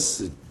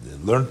says,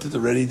 learned it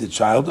already, the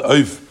child,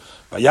 Oif,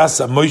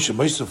 Vayasa Moshe,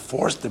 Moshe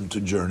forced them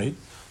to journey,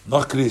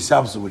 Noch Kriyas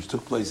Yamsuf, which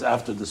took place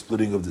after the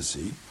splitting of the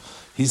sea.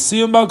 He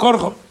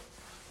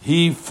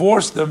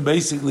forced them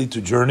basically to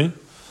journey.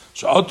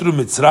 The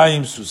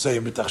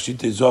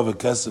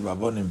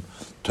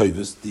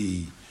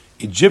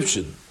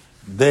Egyptian,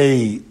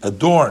 they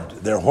adorned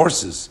their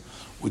horses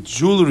with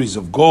jewelries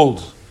of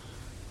gold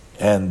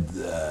and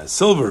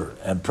silver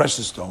and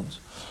precious stones.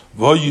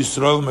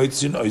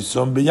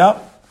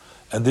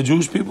 And the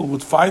Jewish people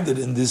would find it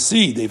in the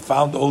sea. They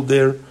found all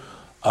their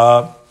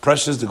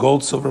precious, the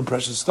gold, silver, and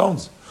precious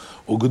stones.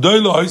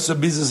 Rashi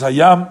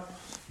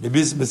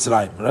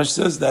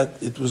says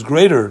that it was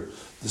greater,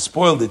 the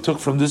spoil they took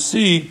from the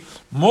sea,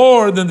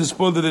 more than the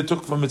spoil that they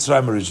took from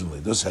Mitzrayim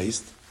originally. Thus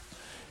haste.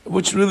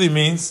 which really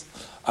means,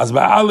 as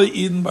by all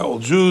Eden, by all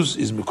Jews,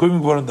 is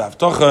Mekuyim Gvorim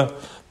Davtocha,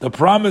 the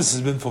promise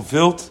has been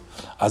fulfilled,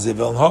 as a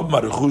Velnhob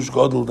Marichush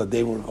Godel, that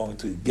they were going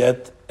to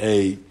get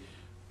a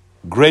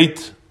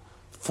great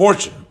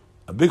fortune,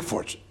 a big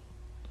fortune.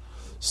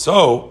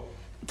 So,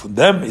 from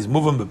them is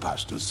moving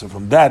bepashtus. So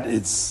from that,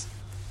 it's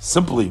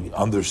simply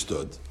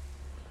understood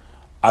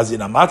as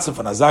in a matzav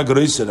and azag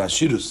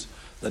ashirus,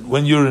 that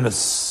when you're in a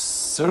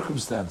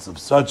circumstance of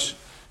such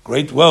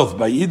great wealth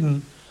by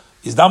Eden,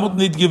 is damut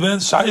nit given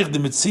shaykh the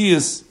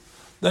mitzias,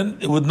 then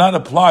it would not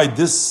apply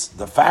this.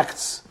 The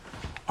facts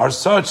are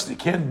such they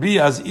can't be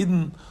as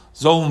Eden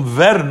zolm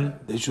vern.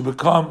 They should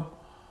become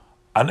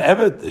an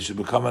eved. They should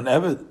become an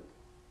eved.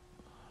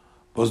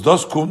 How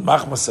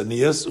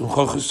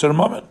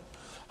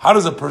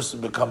does a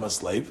person become a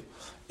slave?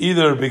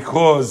 Either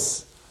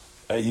because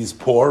he's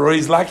poor or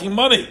he's lacking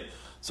money.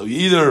 So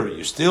either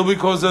you steal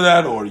because of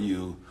that, or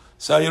you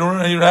say you don't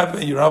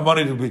have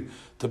money to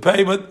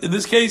pay. But in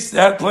this case, they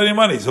had plenty of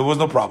money, so it was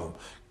no problem.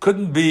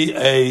 Couldn't be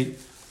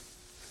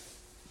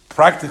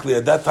practically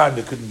at that time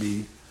there couldn't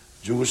be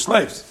Jewish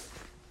slaves.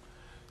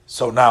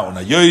 So now,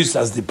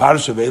 as the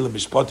parsha of Elam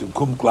Mishpatim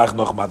kum klach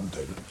noch Matan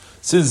Torah,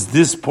 since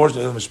this portion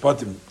of Elam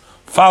Mishpatim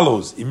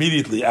follows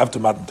immediately after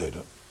Matan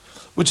Torah,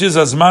 which is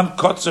Azman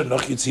Kotzer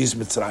Noch Yitzis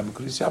Mitzrayim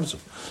Kriyas Yamsuf,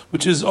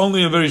 which is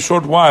only a very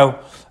short while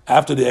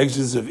after the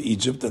exodus of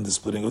Egypt and the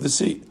splitting of the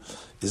sea,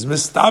 is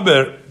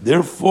Mistaber.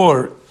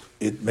 Therefore,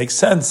 it makes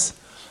sense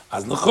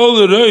as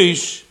L'chol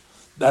Reish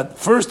that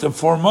first and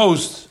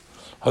foremost,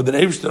 how the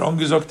Eibishter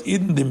angesagt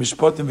Eden the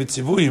Mishpatim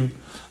v'Tzivuim,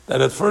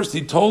 that at first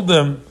he told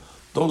them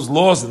those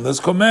laws and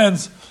those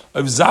commands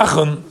of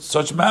Zachen,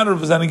 such matter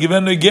of Zanen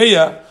given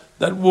Negeya,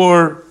 that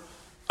were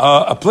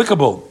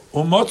applicable,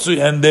 Umotzui,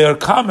 and they are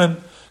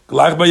common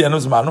by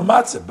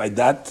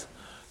that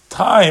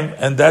time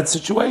and that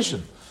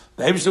situation.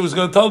 The Eibishter was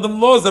going to tell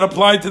them laws that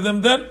apply to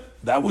them then.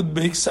 That would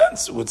make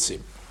sense, it would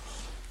seem.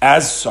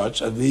 As such,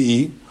 like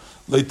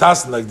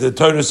the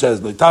Torah says,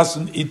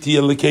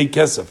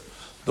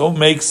 don't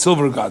make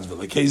silver gods,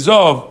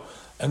 Zov,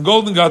 and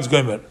golden gods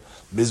goymer.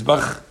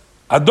 Mizbach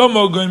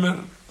Adomo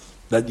goymer,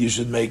 that you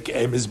should make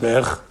a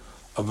Mizbech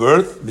of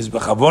earth,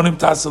 Mizbach Avonim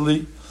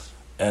Tasali,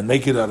 and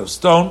make it out of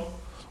stone.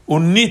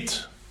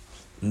 Unit,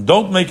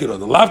 don't make it of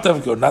the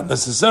laftavik, or not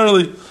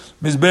necessarily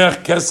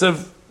Mizbech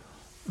Kesev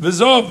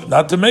Vizov,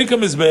 not to make a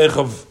Mizbech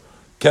of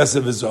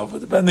Kesev Vizov,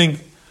 depending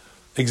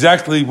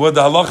exactly what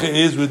the halacha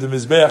is with the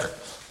Mizbech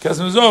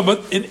Kesev Vizov.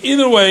 But in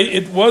either way,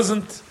 it was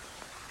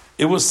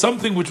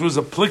something which was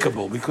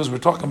applicable, because we're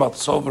talking about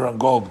silver and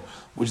gold,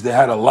 which they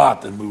had a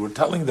lot, and we were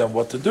telling them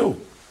what to do.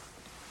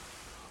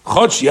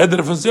 So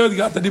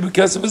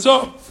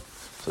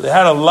they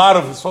had a lot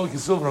of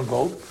silver and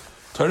gold.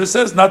 Torah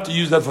says not to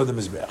use that for the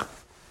Mizbech.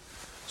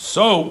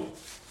 So,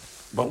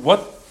 but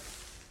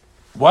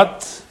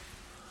what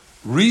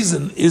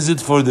reason is it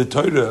for the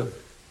Torah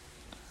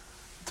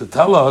to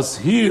tell us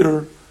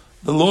here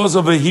the laws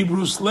of a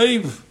Hebrew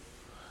slave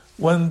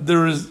when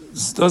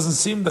doesn't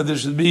seem that there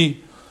should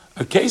be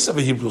a case of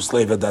a Hebrew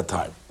slave at that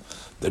time?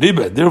 The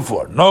Rebbe,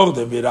 therefore, no,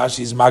 the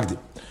Rashi is Magdim.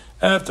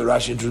 After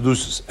Rashi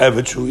introduces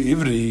Evet Shu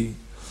Ivri,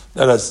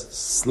 that is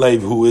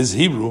slave who is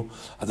Hebrew,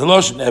 at the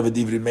Lashon Evet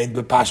Ivri meant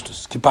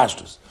Bepashtus,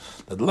 Kipashtus.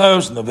 That the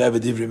Lashon of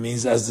Evet Ivri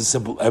means as the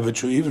simple Evet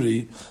Shu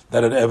Ivri,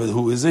 that an Evet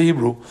who is a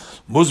Hebrew,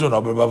 Muzun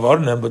Aber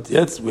Bavarnem, but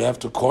yet we have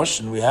to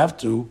caution, we have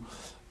to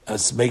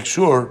make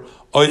sure,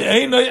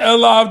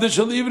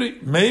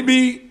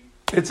 maybe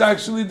it's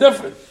actually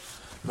different.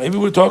 Maybe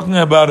we're talking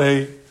about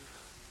a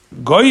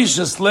Goyish,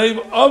 a slave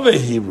of a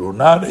Hebrew,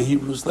 not a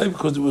Hebrew slave,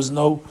 because there was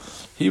no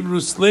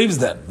Hebrew slaves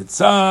then.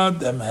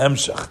 Mitzad em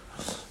hemshach.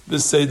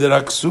 This Seder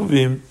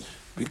Aksuvim,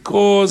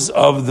 because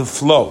of the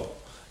flow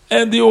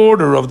and the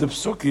order of the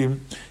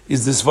psukim,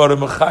 is this Vara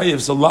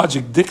Mechayev. So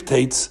logic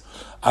dictates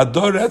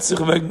Ador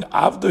Etzich wegen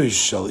Avdoish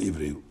Shel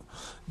Ivri.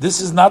 This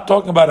is not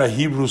talking about a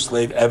Hebrew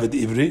slave, Eved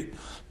Ivri,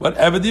 but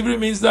Eved Ivri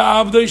means the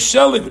Avdoish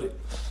Shel Ivri.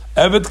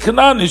 Eved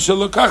Kanani Shel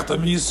Lokachta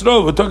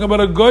Yisrael. We're talking about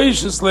a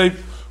Goyish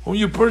slave whom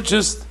you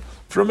purchased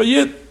from a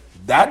Yid.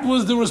 There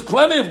was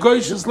plenty of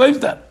Goyish slaves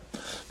then.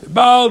 The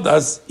Baal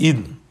das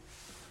Eden.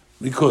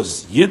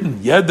 Because Yidden,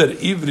 Yeder,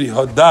 Ivri,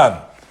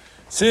 Hodan,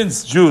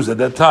 since Jews at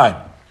that time,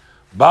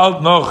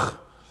 Baal noch,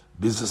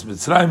 Bizas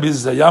Mitzrayim,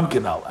 Bizas Hayam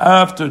Canal,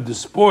 after the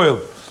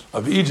spoil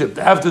of Egypt,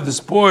 after the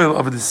spoil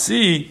of the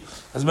sea,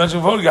 as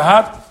mentioned before,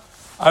 Gehat,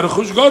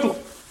 Aruchush Godel.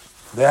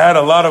 They had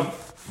a lot of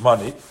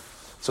money.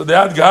 So they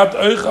had Gehat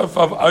Oicha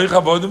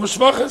Vodim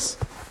Shvachas.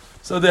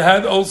 So they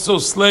had also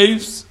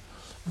slaves,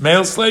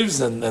 male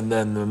slaves and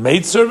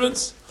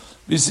maidservants.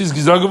 This is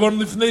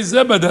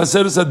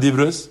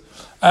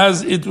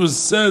as it was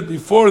said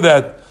before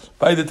that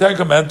by the Ten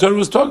Commandments. Torah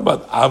was talking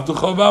about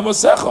Avducha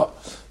v'Amosecha,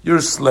 your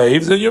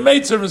slaves and your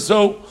maidservants.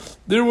 So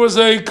there was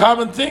a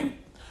common thing.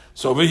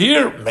 So over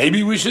here,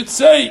 maybe we should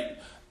say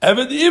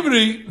Eved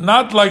Ivri,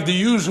 not like the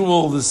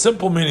usual, the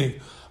simple meaning,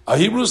 a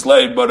Hebrew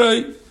slave, but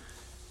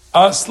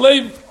a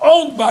slave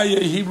owned by a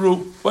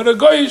Hebrew, but a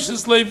Goyish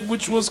slave,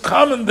 which was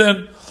common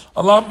then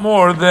a lot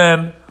more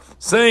than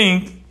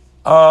saying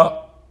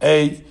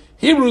a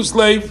Hebrew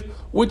slave,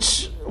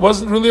 which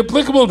wasn't really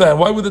applicable then.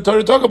 Why would the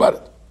Torah talk about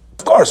it?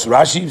 Of course,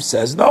 Rashi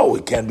says, no,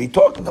 it can't be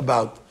talking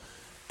about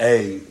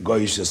a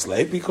Goyish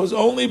slave, because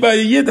only by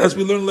a Yid, as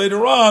we learn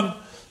later on,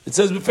 it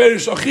says,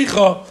 Beferish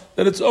Achicha,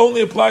 that it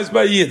only applies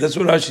by a Yid. That's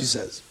what Rashi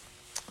says.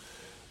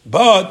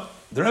 But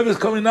the Rebbe is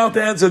coming now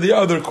to answer the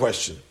other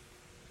question,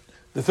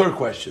 the third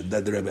question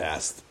that the Rebbe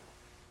asked.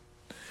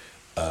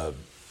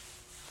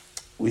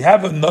 We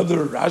have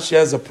another, Rashi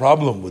has a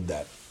problem with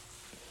that.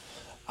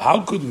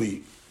 How could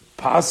we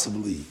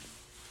possibly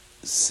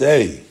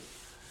say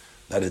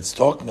that it's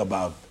talking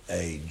about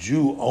a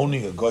Jew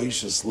owning a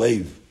Goyish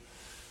slave,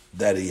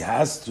 that he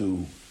has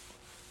to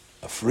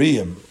free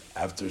him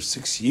after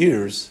 6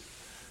 years?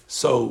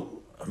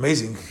 So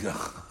amazing.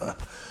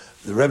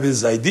 The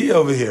Rebbe's idea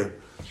over here.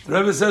 The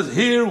Rebbe says,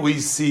 here we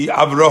see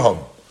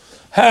Avraham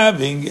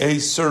having a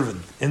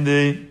servant in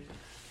the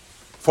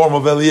form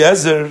of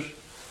Eliezer.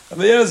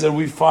 Eliezer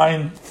we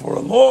find for a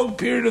long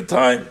period of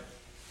time.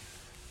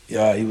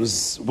 Yeah, he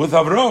was with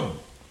Avraham.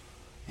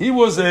 He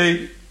was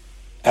a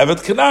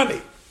Evet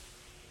Kanani.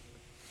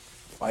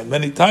 Find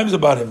many times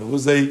about him. It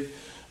was a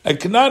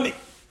Kanani,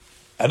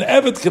 an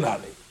Evet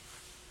Kanani.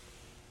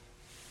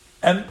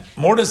 And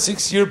more than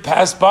 6 years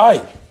passed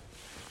by.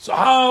 So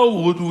how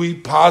would we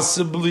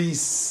possibly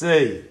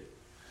say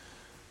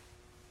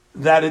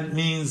that it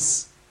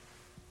means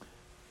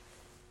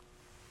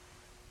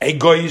a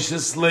Goyish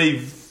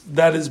slave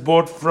that is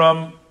bought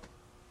from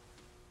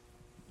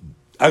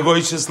a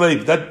Goyish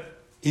slave, that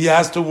he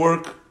has to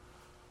work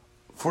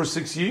for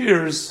 6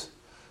 years?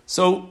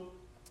 So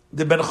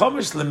the Ben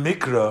Chomesh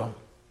Lemikra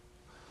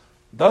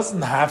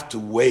doesn't have to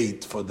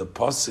wait for the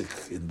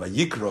Pasuk in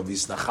Vayikra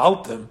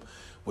Visnachaltem,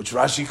 which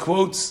Rashi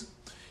quotes.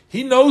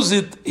 He knows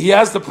it. He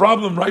has the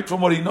problem right from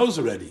what he knows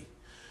already.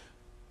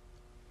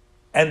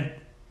 And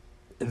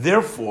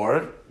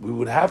therefore, we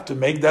would have to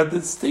make that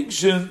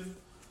distinction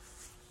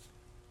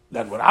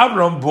that when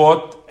Avram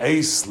bought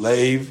a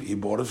slave, he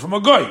bought it from a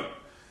goy.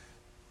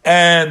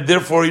 And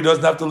therefore, he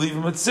doesn't have to leave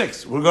him at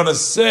 6. We're going to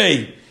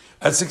say,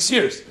 at 6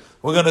 years,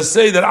 we're going to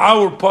say that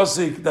our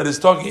pasuk that is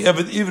talking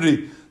Evet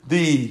Ivri,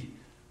 the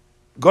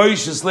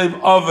goyish slave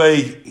of a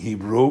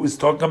Hebrew, is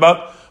talking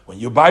about when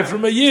you buy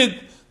from a Yid,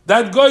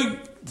 that goy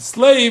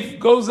slave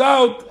goes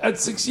out at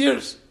 6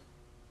 years.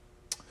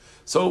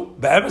 So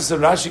Be'emes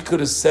Rashi could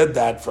have said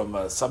that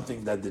from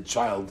something that the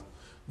child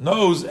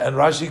knows, and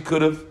Rashi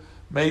could have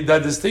made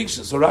that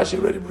distinction. So Rashi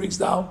already brings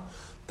down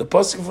the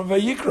pasuk from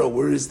Vayikra,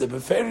 where is the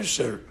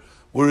Beferisher,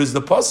 where is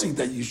the pasuk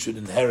that you should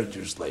inherit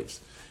your slaves.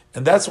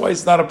 And that's why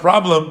it's not a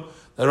problem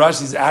that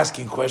Rashi is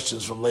asking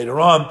questions from later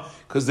on,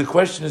 because the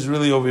question is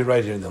really over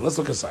right here and there. Let's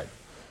look aside.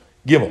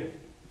 Gimel.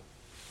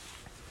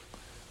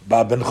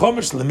 Ba ben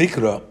Chomesh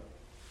Lemikra,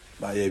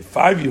 by a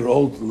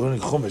 5-year-old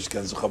learning Chumash,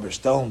 can the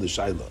Chomesh tell him the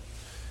Shaila.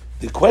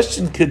 The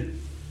question could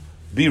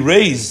be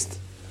raised,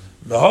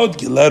 Mehod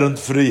Gilerund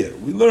Frier.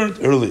 We learned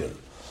earlier.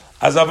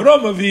 As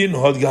Avram Avinu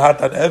had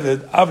gehat an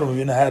Eved, Avram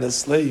Avinu had a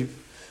slave,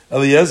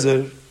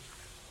 Eliezer,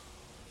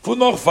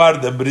 Funoch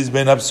Fardem Bris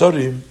Ben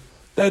Absorim,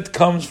 that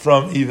comes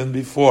from even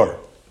before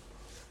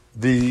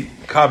the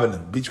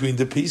covenant between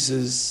the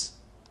pieces,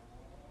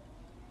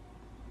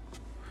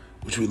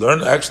 which we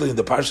learned actually in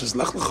the Parshas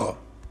Lech Lecha.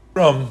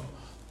 From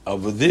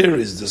over there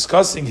is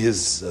discussing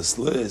his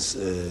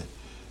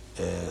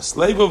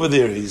slave over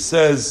there. He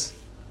says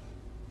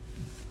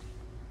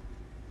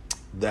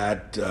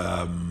that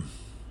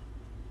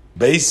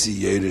Beisi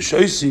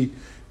Yerishosi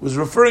was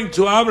referring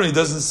to Avram. He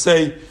doesn't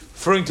say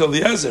referring to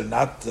Eliezer,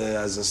 not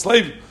as a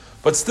slave,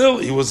 but still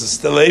he was a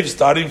slave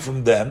starting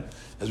from then,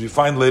 as we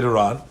find later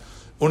on.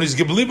 Unis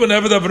geblieben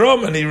Eved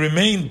Avram, and he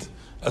remained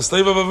a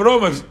slave of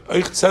Avram.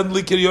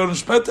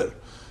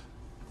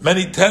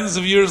 Many tens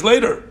of years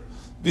later,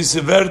 as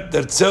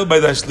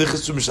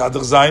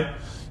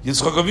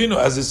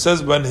it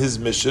says when his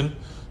mission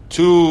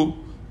to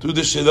do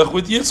the shidduch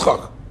with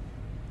Yitzchak.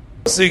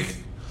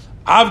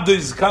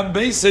 Avdis can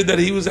be say that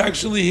he was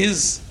actually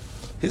his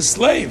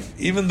slave,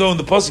 even though in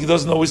the pasuk he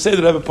doesn't always say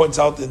that. Rebbe points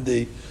out in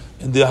the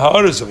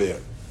Haaretz over here.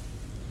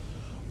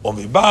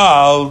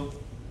 Omibal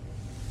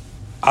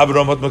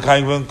Avram had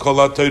mekayim kol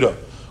haTorah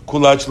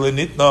kulach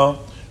lenitna.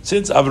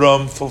 Since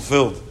Avram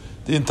fulfilled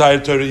the entire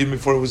Torah even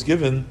before it was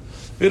given,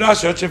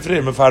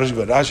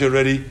 Rashi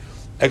already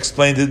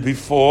explained it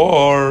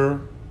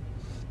before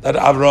that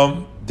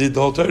Avram did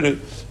the whole Torah.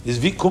 Is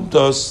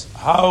vikumtos?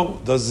 How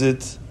does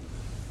it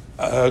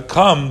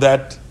come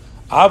that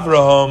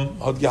Avraham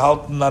had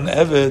gehalten an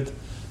Eved,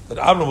 that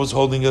Avram was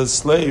holding a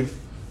slave,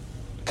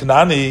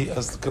 Kanani,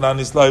 as the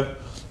Kanani slave,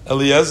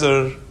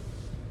 Eliezer,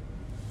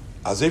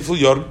 Azeful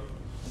Yor,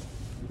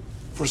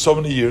 for so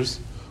many years,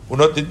 and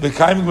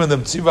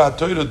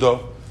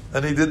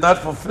he did not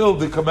fulfill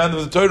the command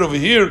of the Torah over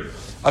here,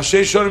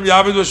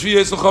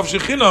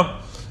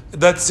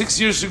 that 6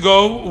 years to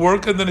go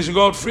work and then he should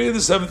go out free in the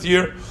 7th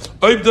year.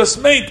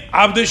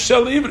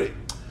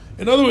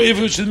 In other words, if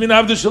it should mean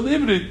Avdus Shel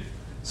Ivri,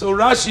 so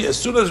Rashi, as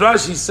soon as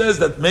Rashi says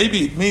that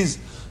maybe it means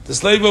the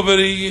slave of a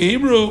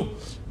Hebrew,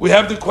 we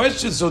have the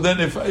question. So then,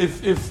 if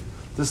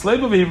the the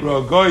slave of Hebrew,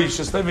 a goyish,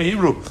 a slave of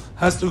Hebrew,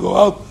 has to go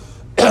out.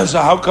 So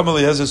how come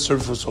Eliezer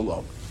served for so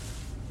long?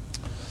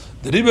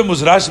 The Rebbe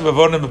was Rashi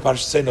bevornem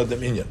b'parshasei no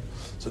deminyan.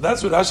 So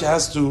that's what Rashi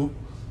has to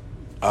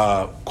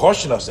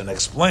caution us and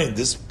explain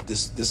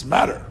this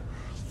matter,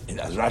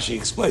 as Rashi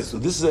explains. So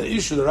this is an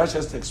issue that Rashi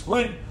has to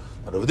explain.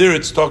 But over there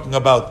it's talking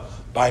about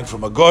buying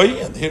from a goy,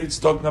 and here it's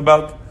talking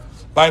about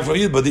buying from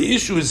Yid. But the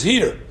issue is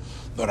here.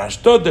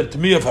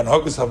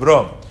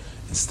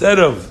 Instead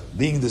of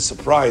being the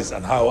surprise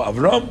on how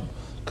Avram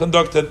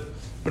conducted,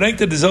 bring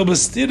the Zelba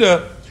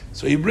Stira,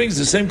 so he brings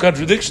the same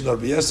contradiction, or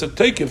B'Yeser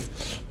Teikif,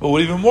 but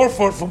with even more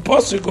for from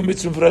Pasuk or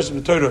Mitzvah Fresh in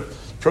the Torah,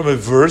 from a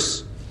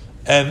verse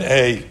and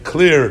a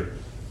clear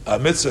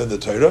mitzvah in the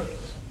Torah.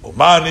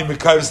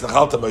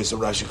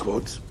 Rashi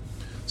quotes.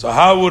 So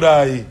how would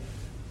I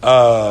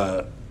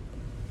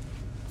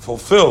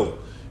fulfill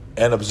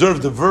and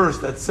observe the verse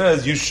that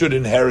says you should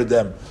inherit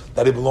them,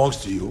 that it belongs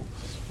to you?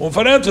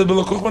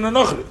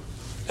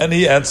 And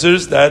he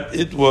answers that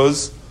it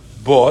was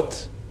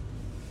bought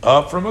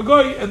from a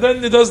guy, and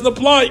then it doesn't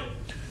apply.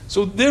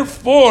 So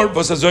therefore,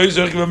 same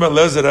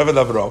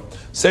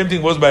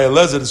thing was by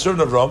Eliezer, the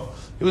servant of Avram.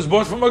 He was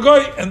bought from a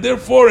guy, and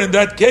therefore, in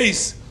that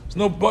case,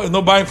 there's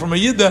no buying from a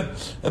Yid then,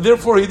 and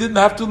therefore he didn't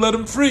have to let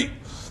him free.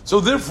 So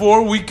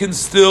therefore, we can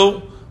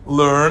still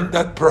learn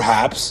that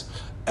perhaps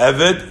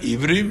Eved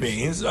Ivri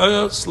means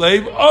a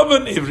slave of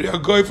an Ivri, a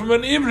guy from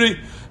an Ivri,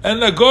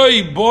 and a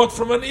guy bought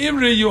from an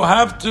Ivri, you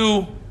have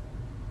to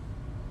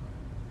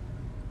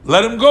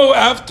let him go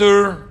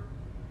after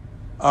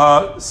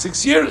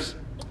 6 years.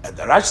 And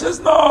the Rashi says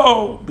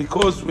no,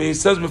 because he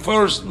says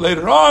before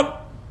later on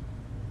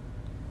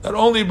that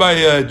only by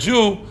a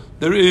Jew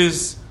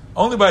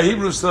only by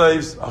Hebrew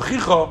slaves,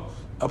 Achicha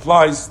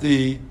applies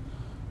the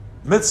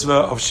mitzvah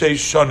of Sheish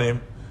Shonim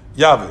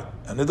Yaveh,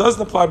 and it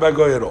doesn't apply by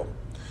Goy at all.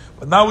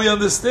 But now we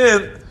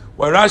understand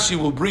why Rashi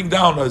will bring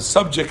down a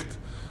subject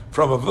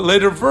from a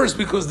later verse,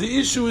 because the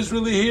issue is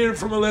really here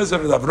from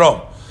Eliezer and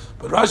Avram.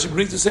 But Rashi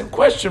brings the same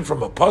question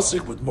from a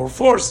pasuk with more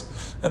force,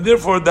 and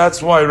therefore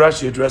that's why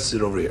Rashi addresses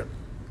it over here.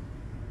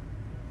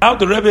 Now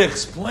the Rebbe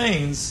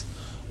explains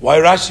why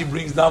Rashi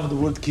brings down the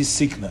word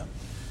kisikna,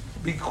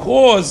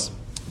 because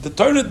the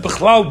Torah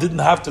Bechlal didn't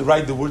have to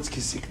write the words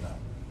kisikna.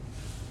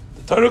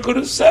 The Torah could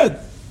have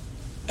said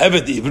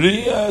Eved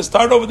Ivri,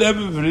 start over the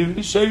Eved Ivri,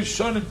 Sheish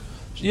Shonim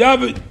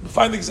Yaveh.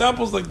 Find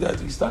examples like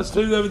that. He starts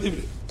straight with Eved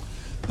Ivri.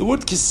 The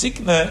word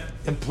kisikna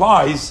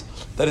implies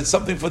that it's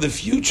something for the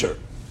future.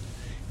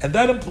 And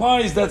that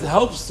implies, that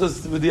helps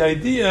us with the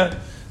idea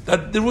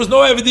that there was no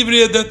Eved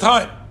Ivri at that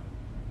time.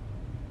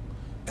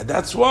 And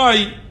that's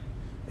why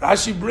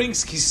Rashi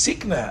brings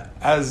kisikna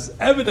as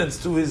evidence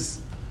to his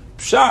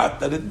pshat,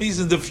 that it means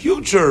in the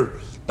future,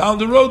 down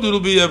the road, it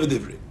will be Eved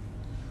Ivri.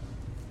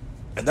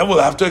 And then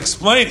we'll have to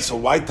explain, so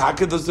why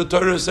Taka does the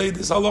Torah say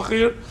this halach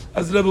here,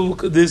 as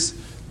this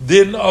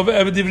din of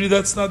Eved Ivri,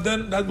 that's not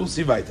then, that we'll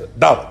see later.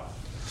 Dalet.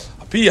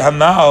 Api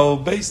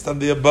Hanal, based on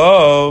the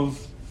above,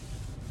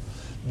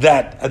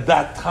 that at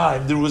that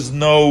time there was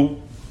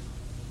no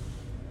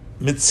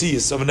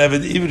mitzias of an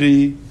Eved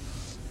Ivri,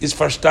 is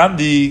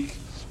verstandig,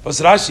 was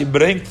Rashi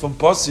bringt from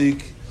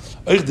Posik,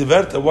 euch die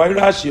Werte, why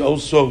Rashi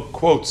also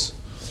quotes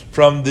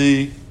from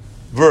the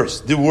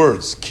verse, the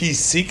words, ki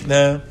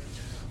sikne,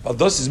 well,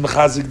 das is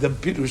mechazik dem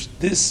pirush,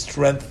 this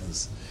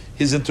strengthens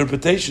his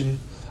interpretation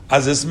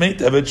as es meint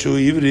Eved Shu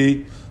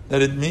Ivri,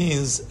 that it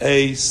means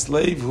a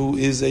slave who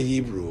is a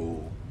Hebrew.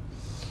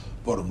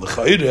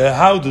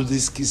 How do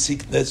these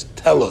kisiknes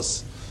tell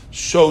us,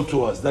 show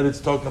to us that it's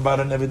talking about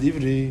an Eved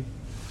Ivri?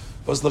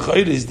 Was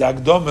l'chayre is the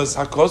Akdomes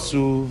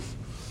hakosuv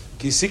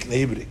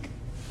kisikne Ibrik.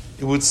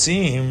 It would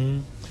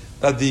seem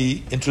that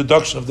the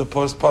introduction of the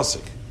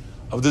pasuk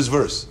of this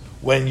verse,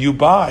 when you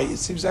buy, it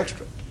seems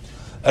extra.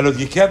 And if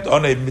you kept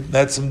on a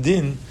mitnetzim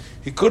din,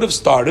 he could have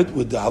started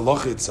with the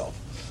halacha itself.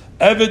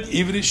 Eved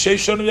Ivri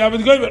sheishon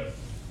v'yavid goymer.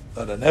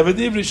 That an Eved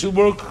Ivri should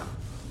work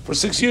for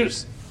 6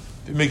 years.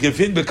 Find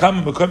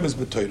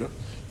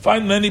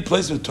many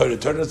places with Torah.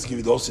 Torah doesn't give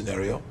you the whole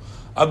scenario.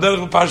 Like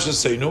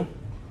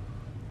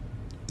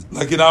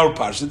in our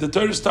parsha, the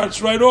Torah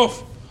starts right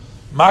off.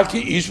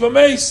 Maki ish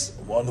v'meis.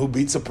 One who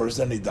beats a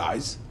person and he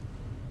dies.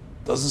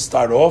 Doesn't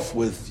start off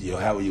with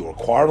how you were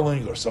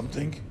quarreling or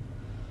something.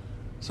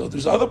 So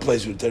there's other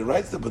places where the Torah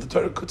writes that, but the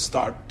Torah could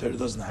start. Torah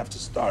doesn't have to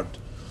start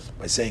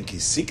by saying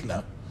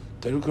kisikna.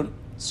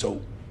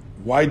 So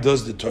why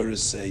does the Torah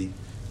say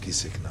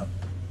kisikna?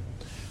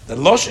 The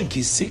Loshen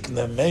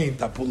Kisikna means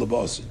Tapula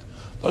Basid.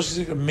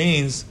 Loshen Kisikna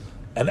means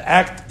an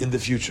act in the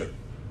future,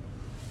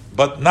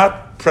 but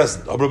not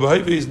present.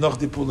 Is not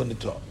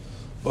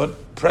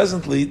but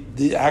presently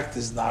the act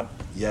is not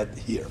yet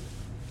here.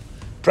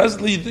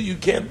 Presently you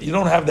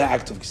don't have the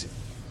act of Kisikna.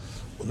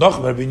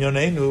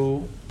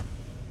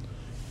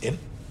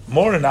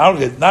 More in our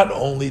case, not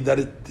only that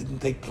it didn't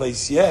take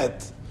place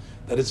yet,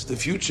 that it's the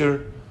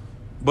future,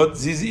 but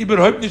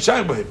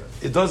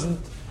it doesn't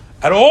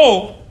at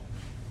all.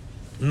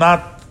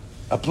 Not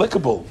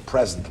applicable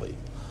presently.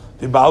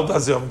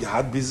 Because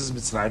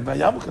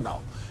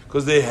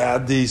because they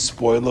had the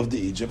spoil of the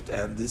Egypt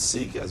and the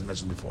sea, as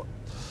mentioned before.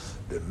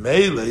 The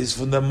Meile is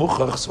from the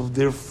Muchach, so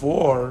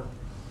therefore,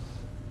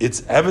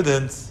 it's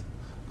evident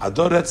that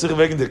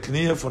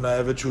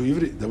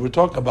we're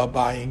talking about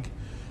buying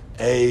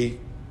a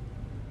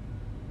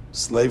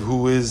slave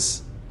who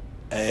is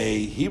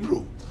a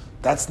Hebrew.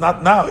 That's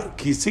not now,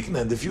 Kisikna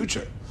in the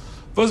future.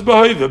 Was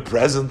behavior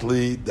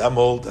presently,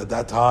 demold at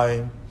that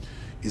time,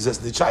 is as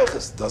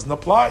Nichayches, doesn't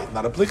apply,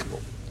 not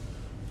applicable.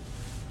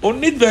 And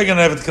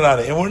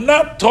we're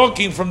not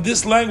talking from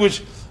this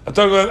language, I'm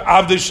talking about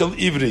Avdei Shel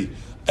Ivri,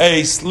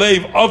 a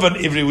slave of an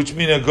Ivri, which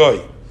means a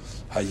Goy.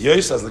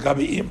 Hayois as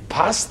Lagabi im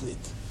Pasnit.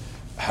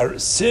 Her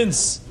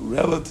sins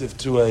relative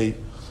to a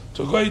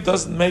Goy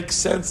doesn't make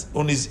sense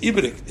on his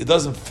Ibrik. It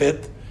doesn't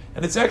fit,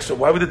 and it's extra.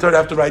 Why would the Torah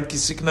have to write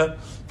Kisikna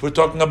if we're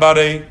talking about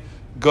a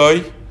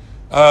Goy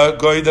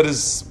that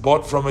is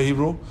bought from a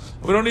Hebrew?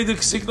 We don't need the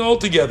Kisikna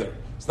altogether.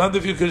 It's not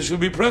that you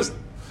should be present.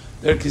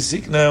 They're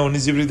Kisikna, on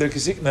his Ibrik, they're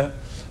Kisikna.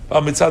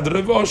 Because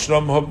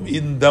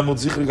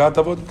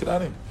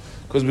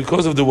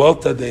of the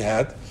wealth that they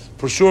had,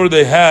 for sure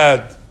they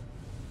had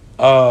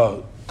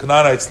a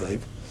Canaanite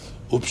slave.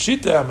 So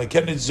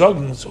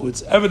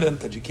it's evident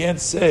that you can't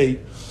say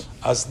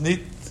you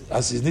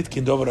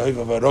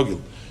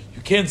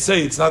can't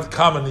say it's not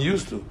common and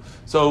used to.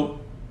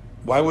 So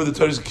why would the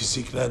Torah say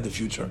Kisikna in the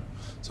future?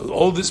 So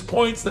all these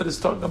points that is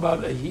talking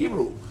about a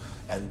Hebrew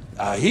and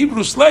a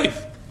Hebrew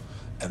slave,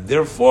 and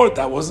therefore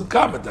that wasn't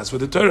common. That's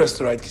what the Torah has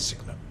to write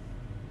Kisikna.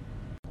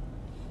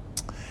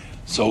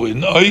 So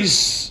in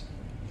Ois,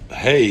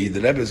 hey,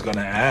 the Rebbe is going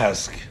to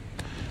ask,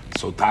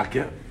 so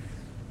Takya,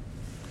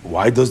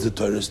 why does the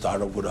Torah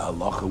start off with a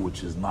halacha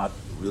which is not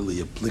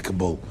really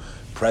applicable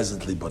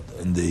presently but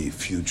in the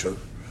future,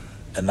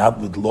 and not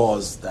with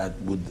laws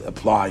that would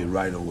apply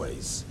right away?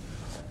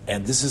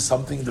 And this is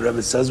something the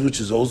Rebbe says which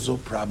is also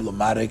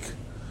problematic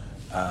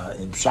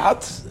in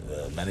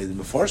Pshat. Many of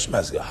the Meforshim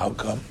ask, how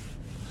come?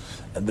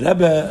 And the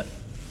Rebbe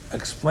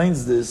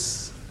explains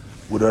this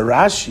with a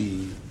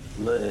Rashi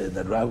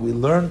that we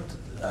learned.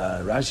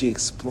 Rashi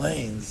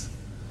explains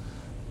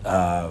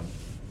that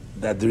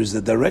there is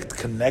a direct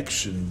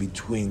connection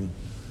between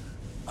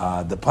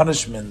the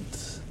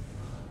punishment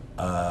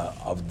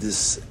of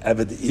this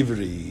Eved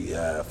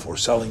Ivri for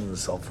selling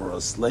himself for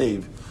a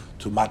slave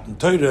to Matan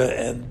Torah,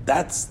 and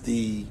that's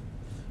the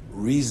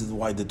reason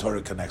why the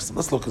Torah connects them.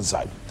 Let's look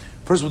inside.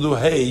 First we'll do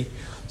hey.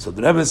 So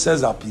the Rebbe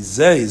says, Al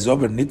Pizeh is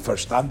over nit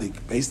verstandig.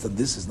 Based on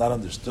this, is not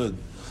understood.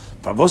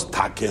 Why does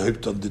Taka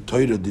the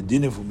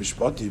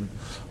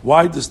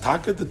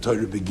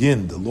Torah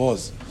begin the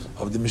laws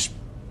of the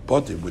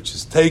Mishpatim, which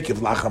is take of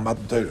Lacha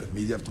Matan Torah,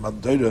 immediately after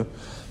Matan Torah,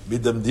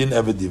 midam din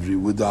Eved Ivri,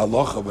 with the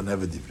halacha of an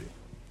Eved Ivri.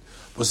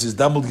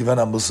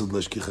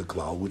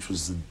 Which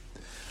was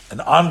an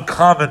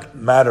uncommon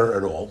matter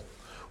at all,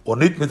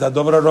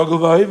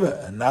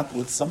 and not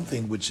with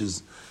something which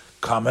is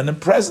common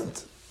and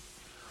present.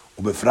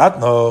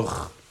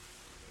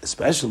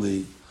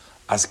 Especially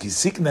as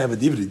Kisikna Eved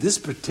Ivri, this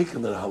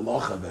particular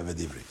halacha of Eved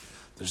Ivri.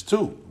 There's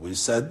two. We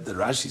said, the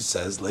Rashi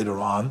says later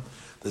on,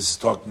 this is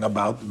talking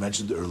about,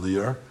 mentioned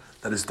earlier,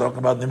 that is talking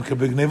about Nimka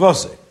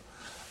B'Gnevose.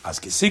 As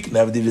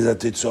Kisikna Eved Ivri is a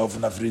Tetzof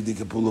and Afridi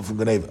Kapula from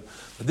Gneva.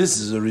 But this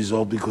is a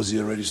result because he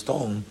already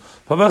stolen.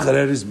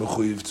 Pavacharer is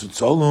Mechuyiv to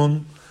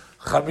Tzolun,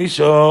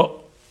 Chamisha,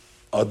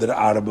 other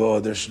Arba,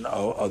 other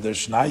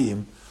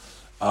Shnayim,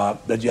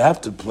 that you have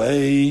to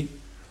play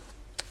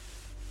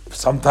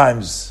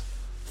sometimes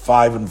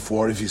 5 and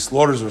 4. If he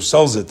slaughters or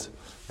sells it,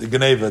 the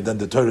Geneva, then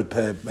the Torah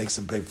makes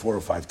him pay 4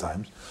 or 5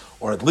 times,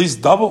 or at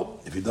least double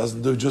if he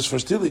doesn't do it just for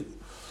stealing.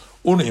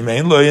 And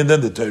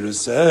then the Torah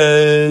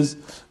says,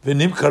 the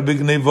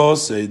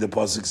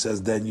pasuk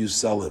says, then you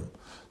sell him.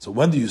 So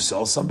when do you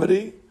sell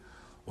somebody?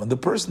 When the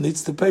person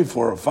needs to pay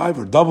 4 or 5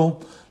 or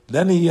double,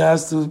 then he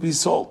has to be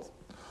sold.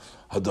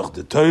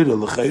 The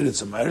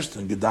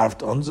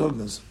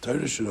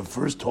Torah should have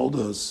first told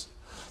us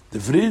the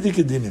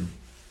Vriedike Dinim.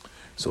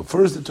 So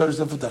first the Torah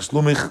said,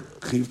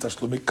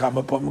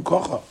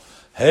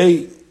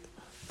 hey,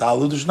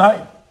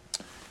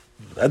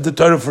 let the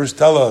Torah first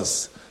tell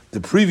us the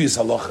previous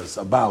halachas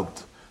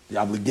about the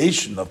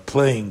obligation of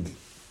playing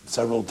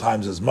several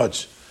times as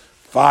much,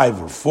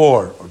 5 or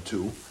 4 or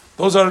 2.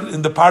 Those are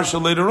in the parsha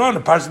later on,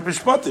 the parsha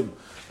Mishpatim.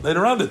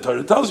 Later on, the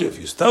Torah tells you if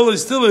you steal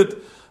it,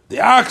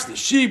 the ox, the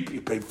sheep,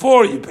 you pay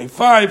 4, you pay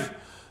 5.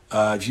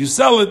 If you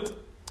sell it,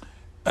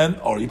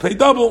 or you pay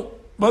double.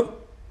 But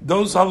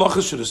those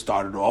halachas should have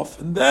started off,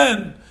 and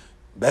then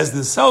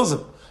Bezdin sells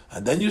them.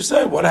 And then you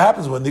say, what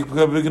happens when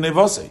Nikpa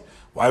B'Gnevose?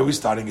 Why are we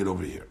starting it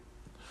over here?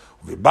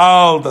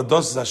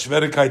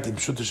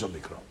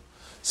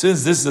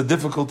 Since this is a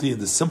difficulty in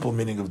the simple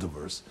meaning of the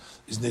verse,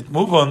 isn't it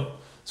move on?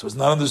 So it's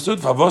not understood.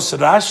 Favos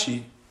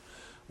Rashi.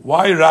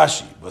 Why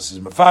Rashi?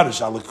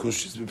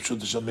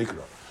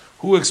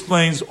 Who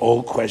explains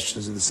all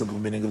questions in the simple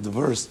meaning of the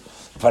verse?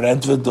 How come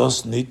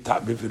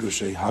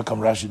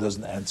Rashi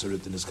doesn't answer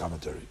it in his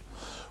commentary?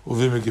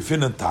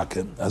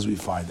 As we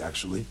find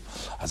actually,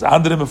 as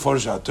andere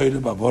Meforshei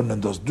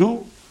HaTorah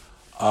do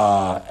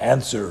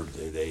answer,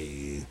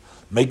 they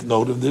make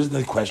note of this, and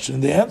the question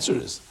and the answer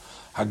is,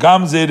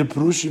 Hagam Zeire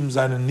Perushim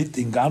seinen nicht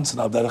in ganzen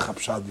al derech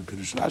Pshat wie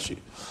Pirush Rashi.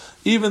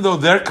 Even though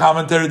their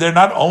commentary, they're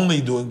not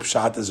only doing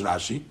Pshat as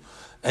Rashi,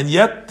 and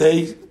yet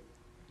they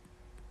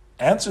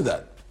answer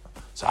that.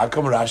 So how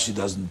come Rashi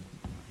doesn't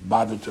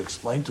bother to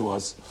explain to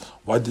us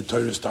why the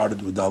Torah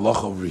started with the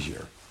halacha over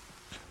here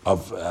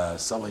of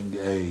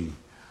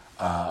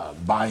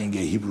buying a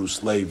Hebrew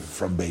slave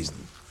from Beis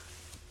Din?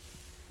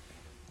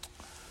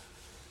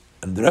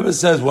 And the Rebbe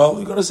says, well,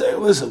 you're going to say,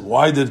 listen,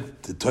 why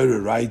did the Torah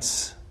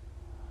writes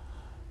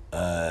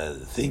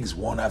things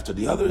one after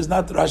the other? It's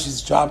not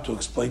Rashi's job to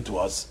explain to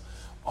us,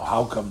 oh,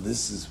 how come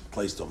this is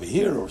placed over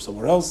here or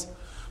somewhere else.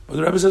 But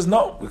the Rebbe says,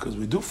 no, because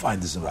we do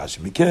find this in Rashi.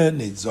 We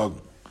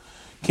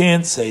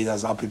can't say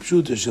that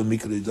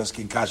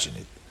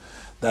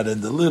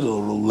in the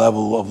literal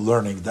level of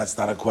learning, that's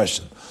not a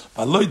question.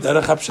 But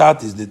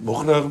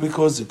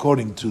because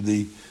according to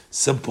the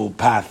simple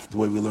path, the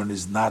way we learn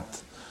is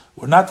not,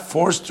 we're not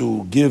forced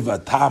to give a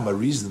tam, a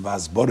reason,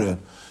 and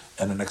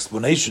an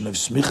explanation of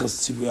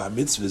smichas tzivui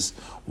mitzvahs,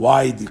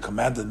 why the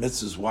commanded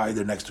mitzvahs, why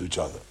they're next to each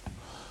other.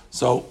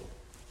 So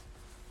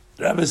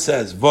the Rebbe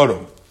says,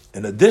 Vorum,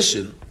 in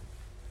addition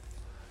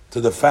to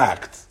the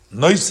fact,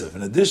 Noisef,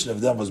 in addition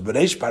of them, was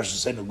Bereish Parsha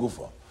Seinu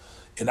Gufa.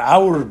 In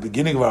our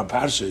beginning of our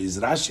Parsha, is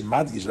Rashi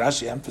Madgish,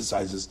 Rashi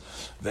emphasizes,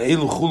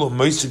 Ve'elu Chulu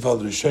Moisif al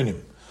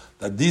Rishonim,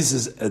 that this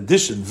is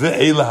addition,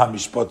 Ve'elu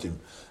HaMishpotim,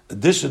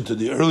 addition to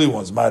the early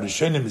ones, Ma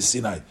Rishonim is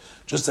Sinai,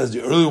 just as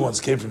the early ones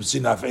came from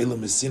Sinai,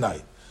 Ve'elu is Sinai.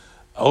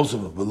 Also,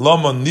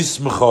 Ve'loma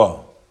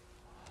Nismecha,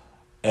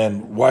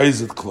 and why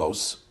is it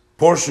close?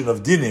 Portion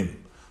of Dinim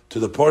to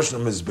the portion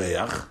of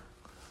Mizbeach.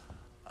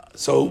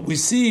 So we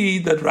see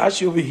that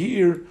Rashi over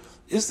here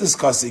is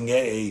discussing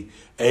a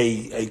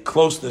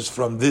closeness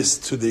from this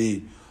to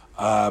the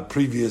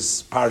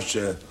previous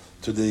parsha,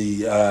 to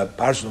the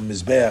parsha of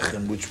Mizbeach,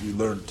 in which we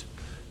learned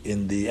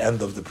in the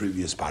end of the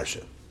previous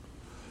parsha.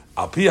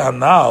 Al pi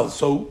hanal,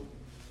 so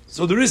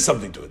there is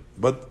something to it.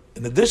 But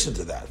in addition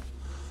to that,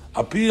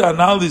 al pi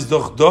hanal is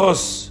doch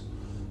dos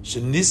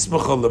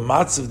shenismacha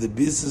lematzav the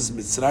business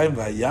Mitzrayim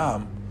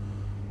v'Hayam.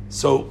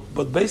 So,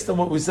 but based on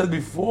what we said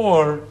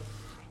before,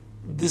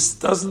 this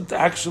doesn't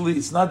actually,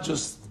 it's not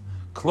just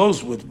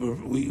close with,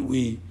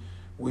 we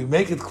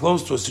make it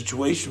close to a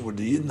situation where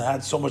the Yidden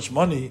had so much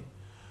money,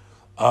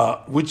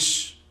 and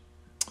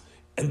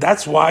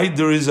that's why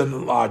there is a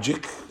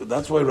logic,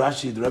 that's why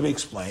Rashi, the Rebbe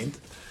explained,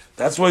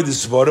 that's why the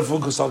Svara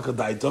from Kosal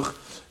Kadaitoch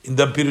in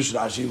the Pirush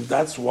Rashi,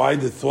 that's why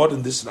the thought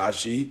in this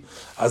Rashi,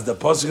 as the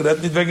Pasuk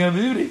read nit wegen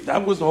Ivri,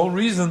 that was the whole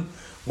reason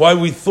why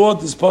we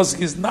thought this Pasuk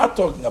is not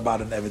talking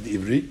about an Eved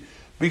Ivri,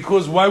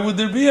 because why would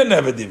there be an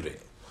Eved Ivri?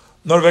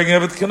 Nor wegen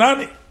Eved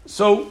Kanani.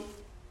 So,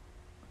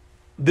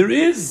 there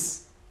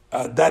is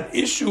that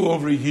issue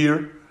over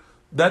here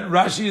that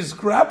Rashi is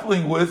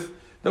grappling with,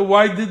 that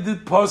why did the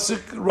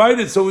Pasuk write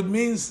it? So it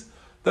means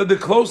that the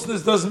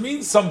closeness doesn't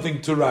mean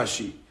something to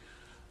Rashi.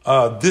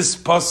 This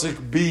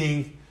Pasuk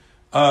being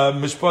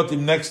Mishpatim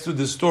next to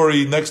the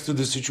story, next to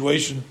the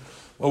situation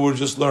what we're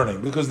just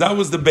learning. Because that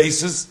was the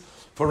basis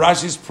for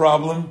Rashi's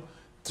problem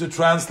to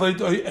translate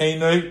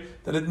Einoi,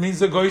 that it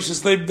means a Goyish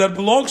slave that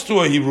belongs to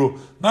a Hebrew,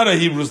 not a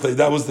Hebrew slave.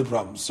 That was the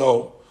problem.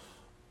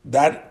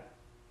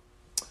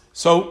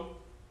 So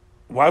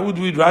why would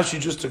we Rashi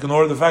just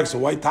ignore the fact? So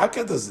why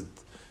Taka does it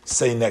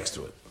say next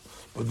to it?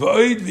 But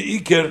V'oid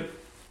v'Iker,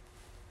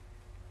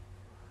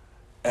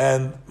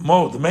 and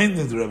Mo, the main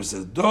thing the Rebbe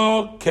says,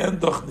 Do ken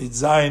doch nit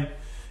zayin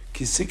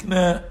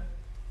kisikne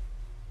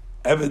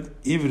Eved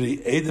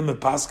Ivri Edem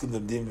Paskin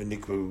dem Dim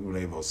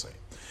v'Nikva.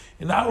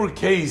 In our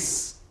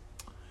case,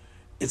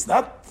 it's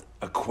not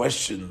a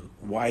question,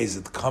 why is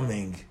it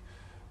coming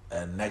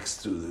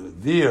next to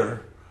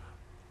there?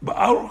 But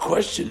our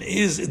question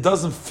is, it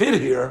doesn't fit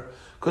here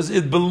because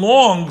it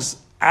belongs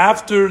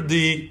after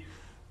the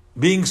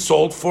being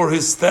sold for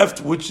his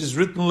theft, which is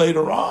written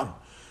later on.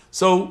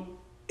 So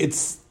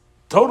it's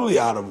totally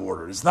out of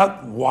order. It's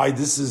not why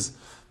this is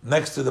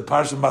next to the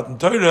Parsha Matan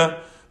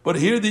Torah, but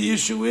here the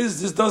issue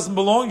is this doesn't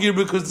belong here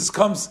because this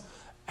comes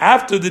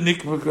after the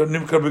Nimkar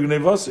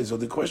B'Gnei. So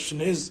the question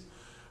is,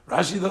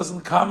 Rashi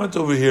doesn't comment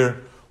over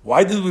here.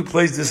 Why did we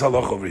place this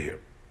halach over here?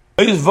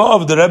 The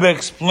Rebbe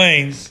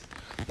explains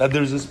that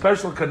there's a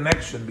special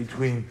connection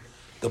between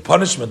the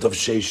punishment of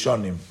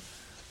Sheishonim,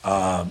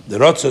 the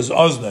Rotzos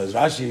Ozna, as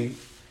Rashi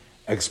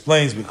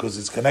explains, because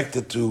it's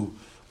connected to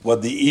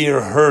what the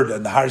ear heard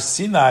and the Har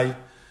Sinai,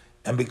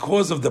 and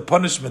because of the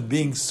punishment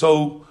being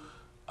so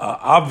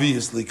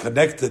obviously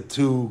connected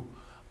to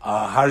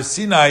Har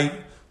Sinai,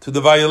 to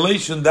the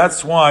violation,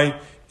 that's why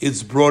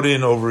it's brought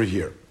in over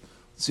here.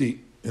 See,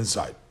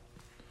 inside.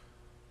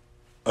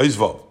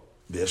 Oizvov.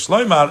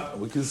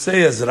 We can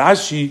say as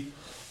Rashi,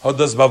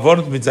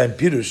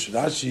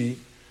 Rashi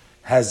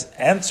has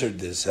answered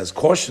this, has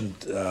cautioned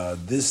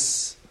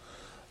this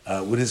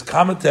with his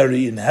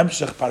commentary in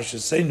Hemshech Parsha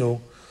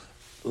Seinu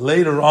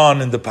later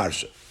on in the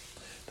Parsha.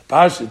 The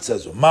Parsha, it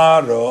says,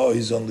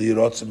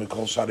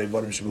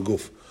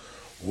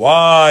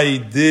 why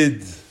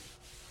did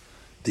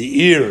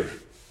the ear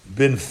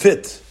been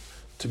fit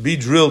to be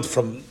drilled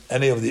from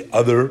any of the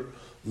other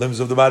limbs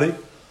of the body.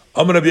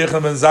 Amar Rabbi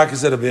Yochanan ben Zakkai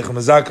said, Rabbi Yochanan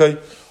ben Zakkai,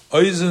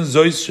 Oizen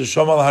zois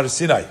sheshom al Har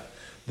Sinai.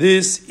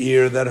 This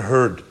ear that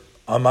heard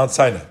on Mount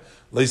Sinai,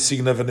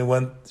 Leisignav, and he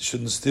went,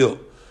 shouldn't steal.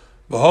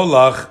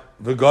 V'holach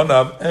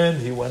v'gonav,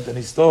 and he went and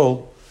he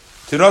stole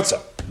tirotza.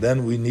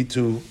 Then we need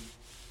to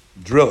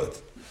drill it.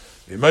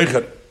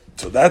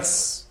 So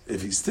that's,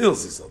 if he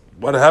steals,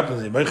 what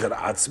happens in Meicher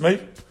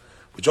Atzmei,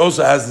 which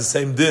also has the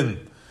same din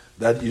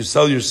that you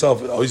sell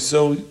yourself, it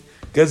also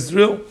gets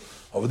drilled.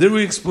 Over there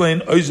we explain,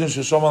 Oizen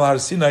sheshom al Har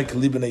Sinai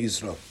k'li b'nei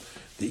Yisrael.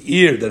 The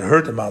ear that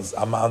heard on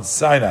Mount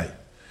Sinai,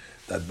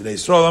 that b'nei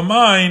Yisrael are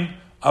mine,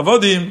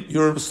 avodim,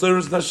 you're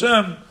slaves to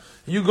Hashem,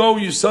 you go,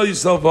 you sell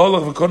yourself,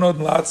 you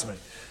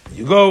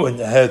go and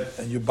you head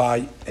and you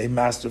buy a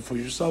master for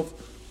yourself,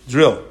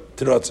 drill,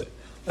 tirotze.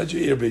 Let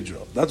your ear be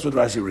drilled. That's what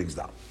Rashi brings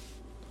down.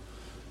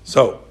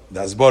 So,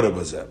 that's Bore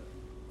Bazeh.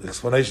 The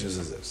explanation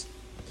is this.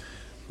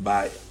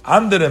 By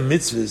andere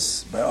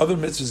mitzvahs, by other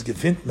mitzvahs,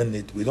 gefindt man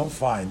nicht, we don't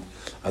find,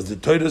 as the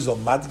Torah soll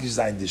madgish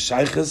sein, the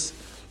shayches,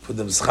 for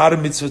the schar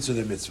mitzvah to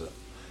the mitzvah.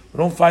 We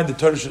don't find the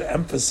Torah should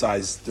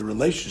emphasize the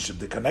relationship,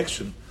 the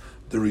connection,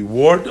 the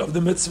reward of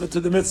the mitzvah to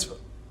the mitzvah.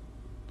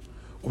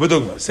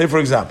 Say, for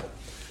example,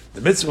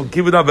 the mitzvah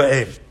kibbud av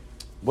v'eim.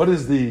 What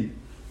is the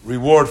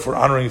reward for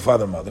honoring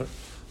father and mother?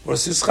 For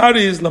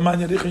sischari is laman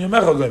yarich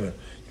yomecha gomer.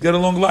 You get a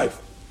long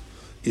life.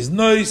 Is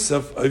nois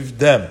of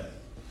them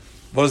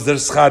was their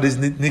schar is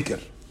nit niker,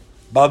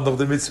 bad of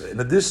the mitzvah. In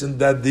addition,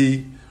 that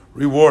the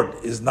reward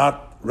is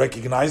not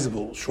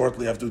recognizable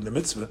shortly after the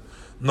mitzvah,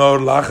 nor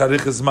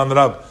lachariches man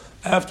rab,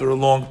 after a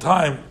long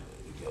time,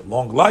 a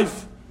long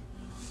life,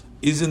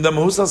 is in the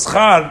mahusa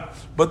schar.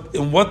 But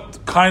in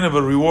what kind of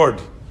a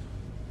reward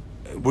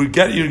you're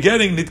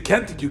getting?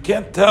 You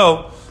can't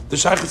tell the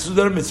shaykhs to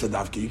their mitzvah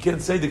dafki. You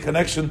can't say the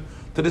connection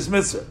to this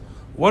mitzvah.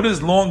 What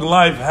does long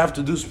life have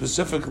to do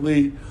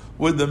specifically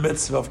with the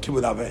mitzvah of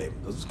kibbud av v'eim?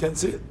 You can't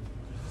see it.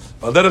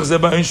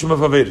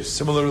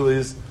 Similarly,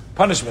 is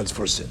punishments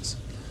for sins.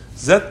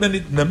 You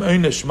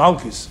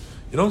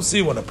don't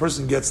see when a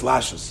person gets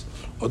lashes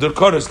or their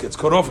chorus gets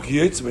cut off.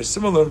 Very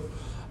similar.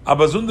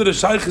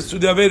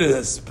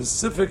 There's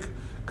specific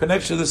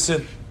connection to the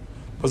sin.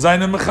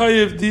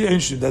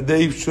 That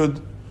they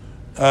should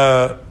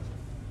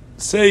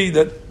say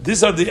that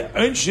these are the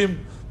Einshim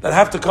that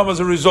have to come as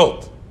a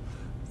result.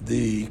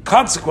 The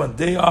consequent,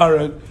 they are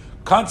a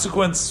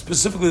consequence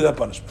specifically to that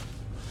punishment.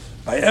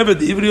 By Eved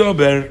Ivri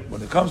Ober,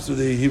 when it comes to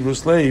the Hebrew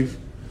slave,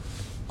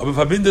 over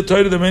here the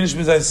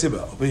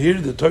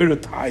Torah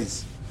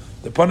ties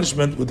the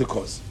punishment with the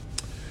cause.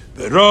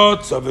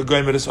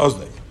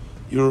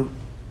 You're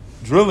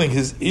drilling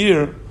his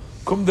ear,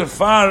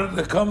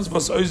 that comes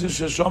because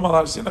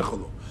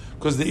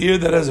the ear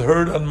that has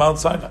heard on Mount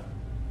Sinai.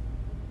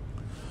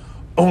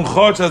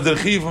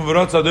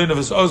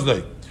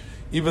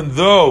 Even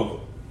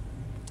though,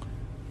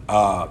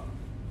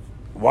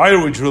 why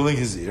are we drilling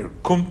his ear?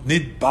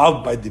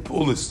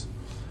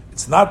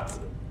 It's not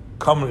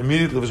come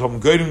immediately.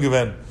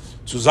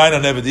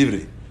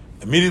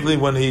 Immediately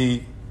when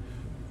he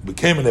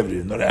became an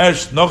Eved, nor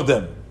Esh noch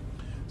them.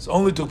 It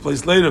only took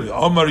place later.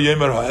 I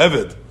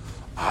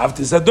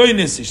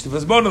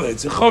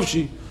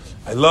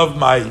love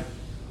my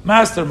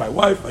master, my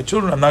wife, my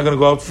children. I'm not going to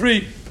go out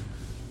free.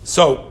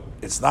 So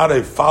it's not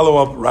a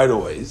follow-up right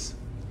away.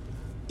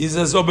 He's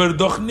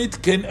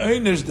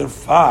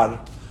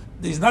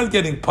not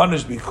getting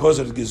punished because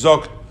of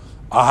gesagt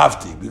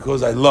ahavti,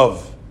 because I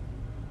love.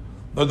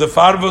 No, the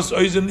far was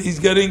oizen, he's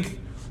getting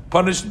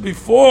punished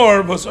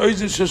before was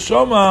oizen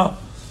sheshoma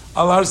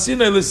al Har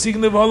Sinai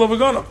lesignev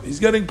halav. He's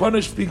getting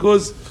punished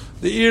because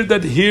the ear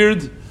that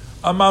heard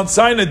on Mount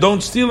Sinai,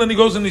 don't steal, and he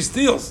goes and he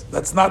steals.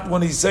 That's not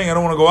when he's saying, I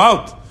don't want to go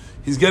out.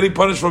 He's getting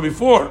punished for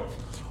before.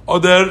 Or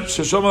there,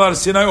 Sheshom al Har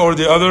Sinai, or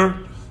the other,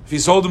 if he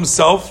sold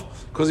himself,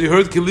 because he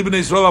heard Kili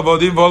b'nei Yisrael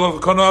avodim v'olav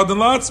kono adon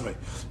la'atzmei.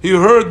 He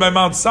heard by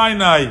Mount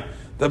Sinai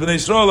that b'nei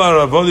Yisrael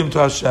are avodim to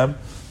Hashem.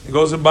 He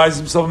goes and buys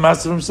himself a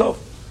master himself.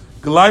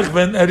 Gleich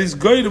ben is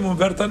goydem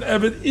vertan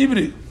Eved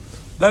Ivri.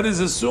 That is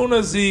as soon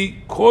as he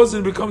calls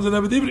and becomes an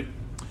Eved Ivri.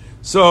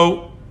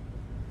 So,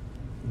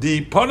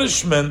 the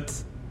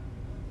punishment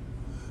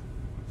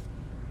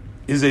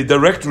is a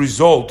direct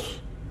result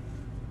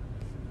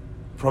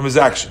from his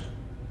action.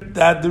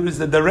 That there is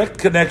a direct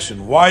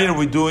connection. Why are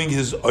we doing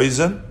his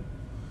oizen?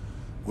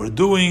 We're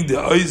doing the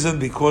oizen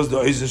because the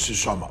oizen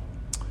sheshama.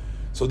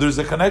 So there's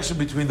a connection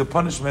between the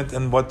punishment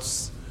and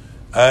what's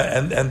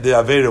and the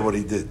avera, what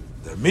he did.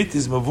 The mit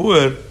is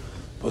mavur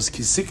was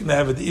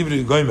kisikna evet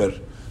ivri goimer.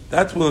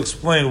 That will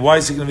explain why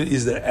sikna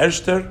is the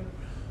erster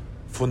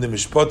from the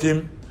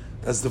mishpatim.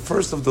 That's the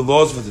first of the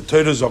laws for the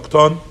Torah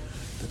Zokton.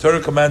 The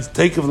Torah commands,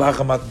 take of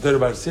lachem at the Torah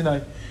Bar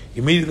Sinai,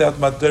 immediately after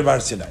the Torah Bar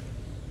Sinai.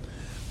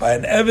 By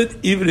an Eved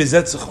Ivri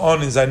zetzich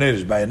on in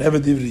Zaynerish, by an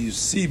Eved Ivri you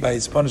see by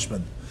his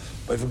punishment,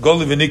 by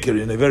Goli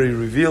V'Nikir in a very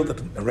revealed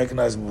and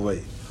recognizable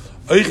way.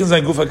 Euch in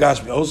sein Guf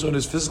HaGashmi, also in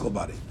his physical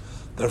body.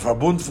 Der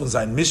Verbund von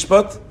sein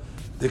Mishpat,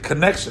 the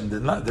connection,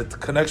 the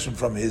connection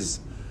from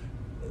his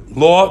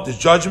law, the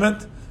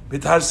judgment,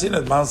 mit Har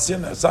Sinai, Mount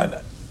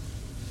Sinai.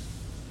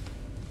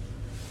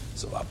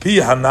 So Api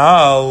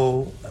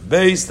Hanal,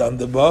 based on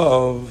the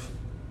above,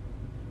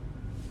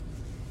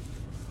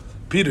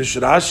 Pirush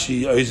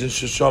Rashi Oizen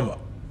Sheshoma.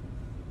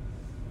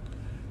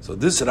 So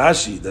this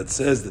Rashi that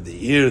says that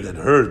the ear that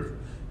heard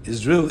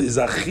is real is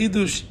a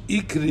chidush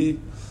ikri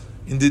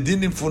in the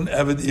dinim fun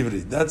Eved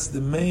Ivri. That's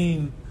the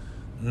main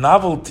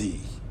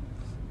novelty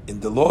in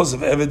the laws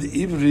of Eved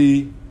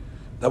Ivri,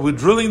 that we're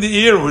drilling the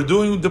ear, we're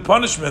doing the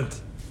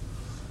punishment.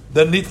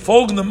 The nit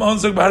folgnem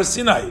onzog b'Har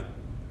Sinai.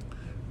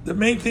 The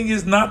main thing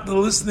is not the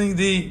listening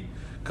the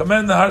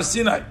command of Har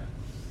Sinai.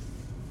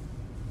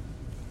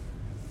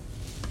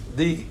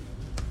 The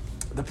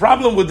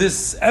problem with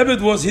this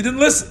Eved was he didn't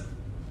listen.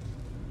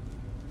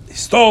 He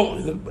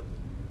stole.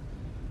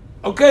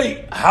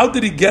 Okay, how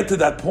did he get to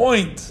that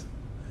point?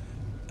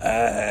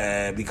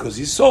 Because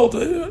he sold.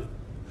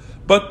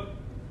 But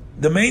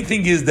the main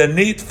thing is the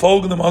nit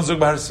folgnem onzog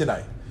b'Har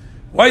Sinai.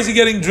 Why is he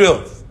getting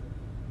drilled?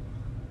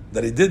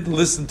 That he didn't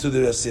listen to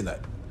the Har Sinai.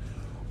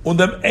 Und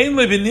am ein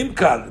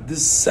Levinimkar,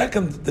 this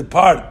second the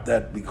part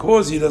that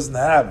because he doesn't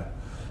have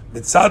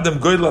mitzadem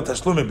goydel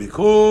tashlumim,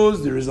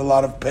 because there is a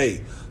lot of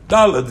pay,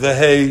 dalet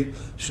vehei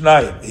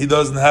shnayim, he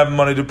doesn't have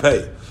money to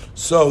pay,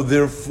 so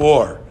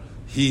therefore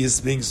he is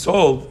being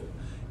sold.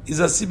 Is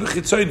a sibur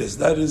chitzonis.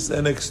 That is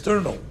an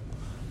external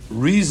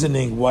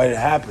reasoning why it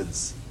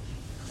happens.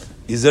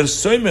 Is there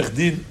soymech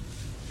din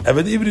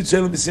Eved Ivri to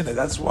Elam Sinai?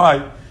 That's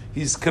why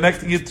he's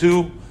connecting it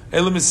to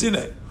Elam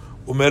Sinai.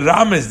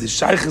 Umerames the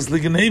shayches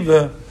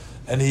ligeneva,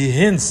 and he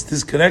hints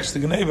this connection to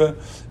Geneva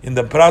in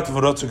the prat of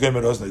Rotzu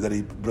Gemer Osnei that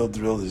he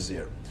drilled his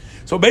ear.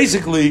 So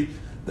basically,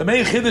 the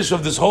main chiddush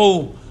of this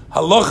whole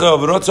halacha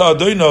of Rotzu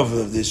Adoinov,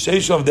 of the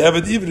sheisha of the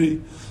Eved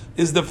Ivri,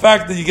 is the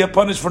fact that you get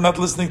punished for not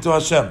listening to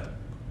Hashem.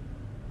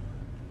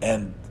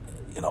 And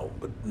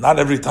but not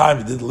every time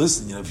you didn't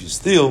listen. If you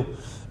steal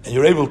and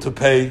you're able to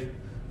pay,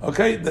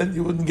 okay, then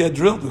you wouldn't get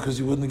drilled because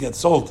you wouldn't get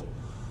sold.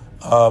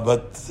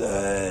 But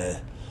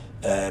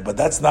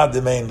that's not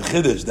the main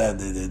chiddush.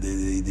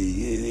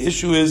 The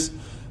issue is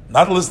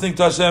not listening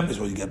to Hashem is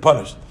where you get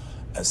punished.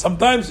 And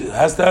sometimes it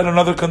has to add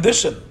another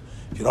condition.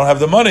 If you don't have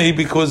the money,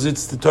 because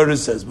it's the Torah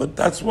says. But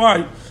that's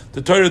why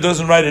the Torah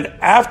doesn't write it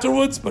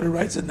afterwards, but it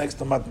writes it next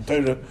to Matan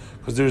Torah,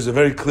 because there is a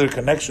very clear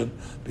connection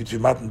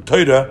between Matan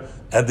Torah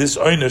and this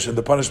oynish and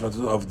the punishment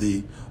of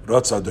the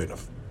Rotza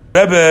Adoinov.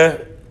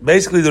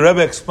 The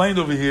Rebbe explained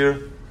over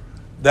here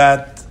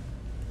that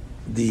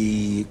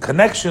the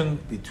connection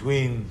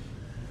between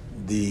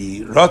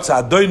the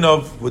Rotza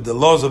Adoinov with the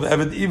laws of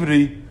Eved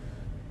Ivri,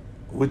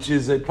 which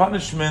is a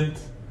punishment,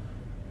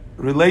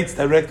 relates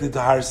directly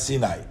to Har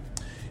Sinai.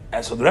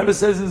 And so the Rebbe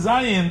says in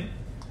Zion,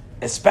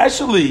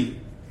 especially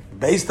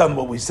based on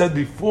what we said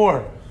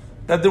before,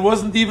 that there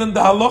wasn't even the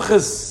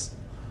halachas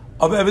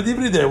of Eved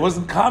Ivri there. It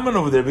wasn't common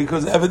over there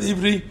because Eved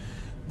Ivri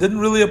didn't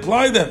really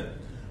apply them.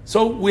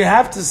 So we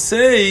have to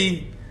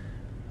say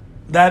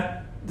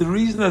that the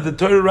reason that the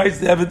Torah writes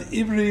the Eved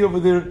Ivri over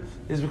there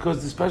is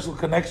because the special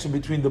connection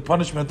between the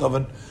punishment of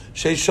an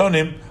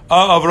Sheishonim,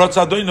 of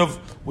Rotza Adoinov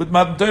with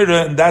Matan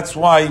Torah, and that's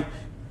why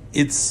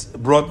it's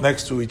brought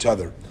next to each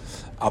other.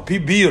 Api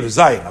Biur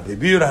Zayin, Api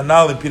Biur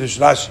Hanal in Pirush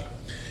Rashi,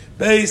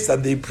 based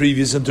on the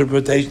previous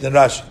interpretation in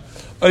Rashi,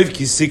 Oiv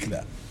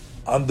Kisikna,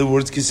 on the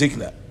words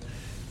Kisikna.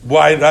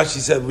 Why Rashi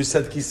said, we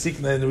said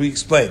Kisikna, and we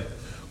explained.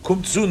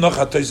 Kumtsu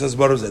Nocha Toisas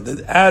Barozeh.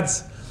 That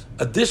adds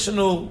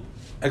additional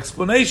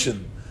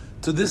explanation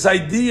to this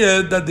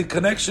idea that the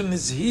connection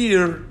is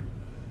here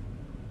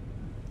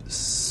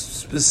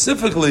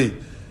specifically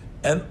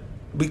and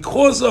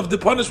because of the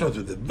punishment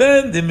with it.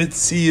 Ben the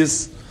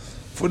Mitzias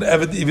for the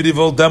Eved Ivri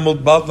vol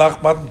demult bald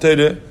nach Matan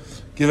Torah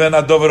given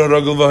a dover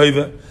rogel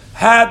v'hoive,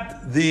 had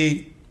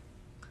the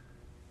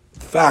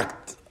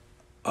fact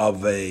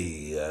of a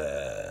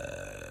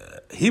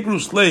Hebrew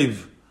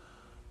slave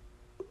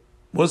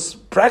was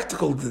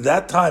practical to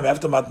that time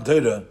after Matan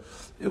Torah,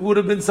 it would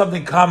have been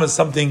something common,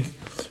 something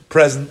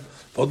present.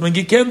 But when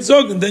you can't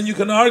zog, and then you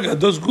can argue,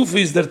 those gufi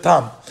is their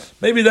tam.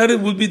 Maybe that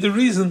would be the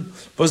reason,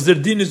 was their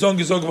din is on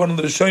one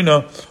the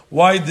Rishoina,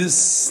 why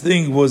this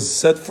thing was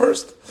said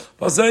first.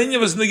 Because this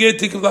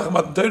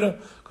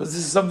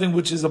is something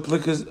which is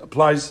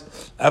applies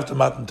after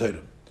Matan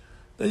Torah.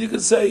 Then you can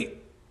say,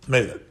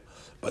 maybe that.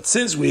 But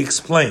since we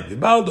explained, since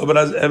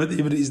Eved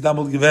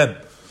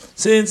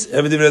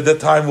Ivri at that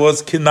time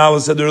was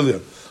Kinala said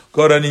earlier,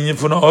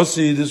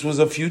 this was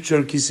a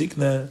future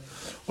kisikne.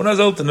 When I was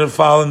out in the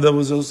fall, and there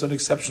was also an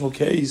exceptional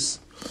case,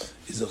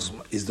 is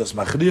das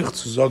machrich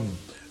zu sagen.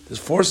 This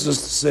forces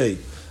us to say,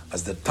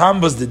 as the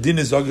tam was the din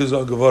is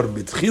geworden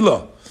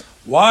mitchila.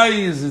 Why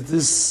is it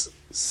this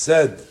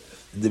said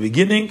in the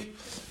beginning?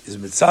 Is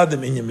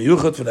mitzadem in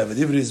yemiyuchat from Eved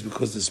Ivri is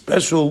because the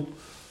special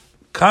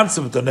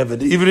concept of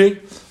Eved Ivri,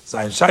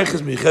 sein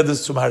shayches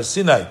michedes zum Har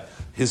Sinai,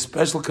 his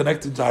special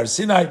connected to Har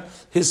Sinai,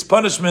 his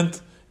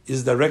punishment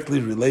is directly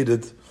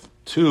related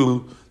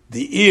to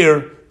the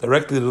ear,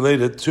 directly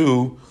related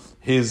to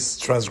his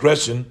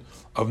transgression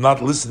of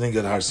not listening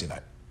at Har Sinai.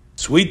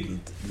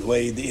 sweetened the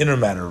way the inner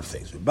matter of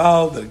things.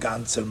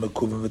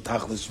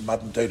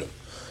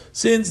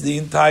 Since the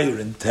entire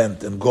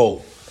intent and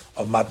goal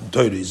of Matan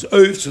Torah is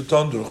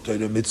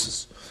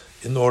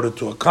in order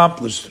to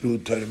accomplish through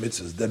Torah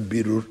mitzvahs, then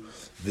birur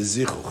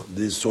v'zichuch,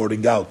 the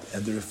sorting out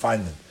and the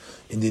refinement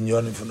in the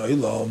inyanim von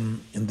olam,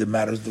 in the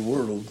matters of the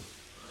world,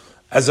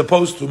 as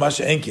opposed to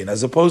Masha Enkin,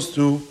 as opposed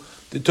to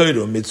the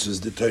Torah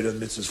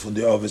mitzvahs, from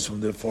the Ovis,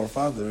 from the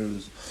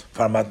forefathers,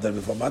 before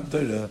Matan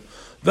Torah,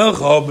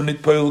 welche haben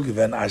nicht Poel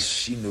gewesen as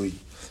Shinui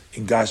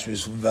in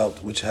Gashmis from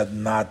Welt, which had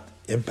not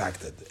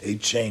impacted a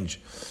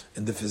change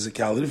in the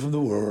physicality from the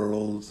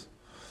world.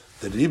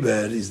 The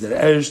Riber is the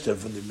erste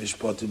from the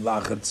Mishpatim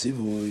Lacher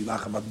Tzivui,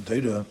 Lacher Matan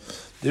Torah.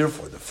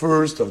 Therefore, the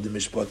first of the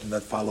Mishpatim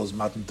that follows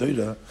Matan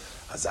Torah,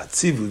 as a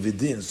Tzivui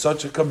Vidin,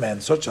 such a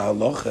command, such a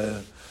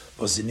halacha,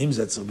 was in him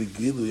Zetzel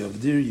Begilui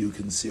of there, you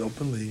can see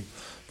openly,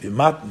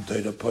 Matan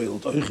Torah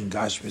Poilt Euch in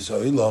Gashmis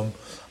Oilam,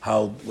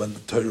 how when the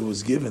Torah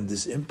was given,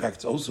 this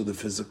impacts also the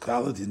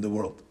physicality in the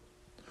world.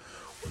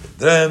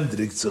 Then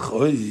drückt sich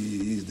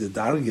euch die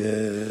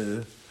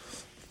Darge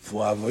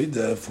von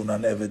Avoide von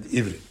an Eved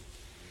Ivri.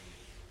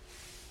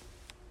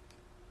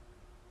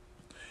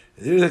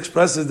 Here it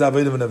expresses the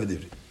Avoide von Eved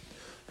Ivri.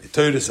 The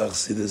Torah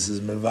Chassidus is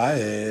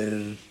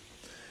Mevayer.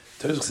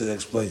 Torah Chassidus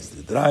explains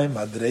the drei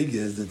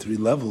Madreges, the three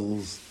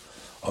levels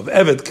of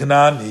Eved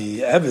Kanani,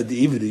 Eved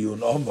Ivri,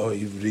 and Omo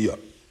Ivriya.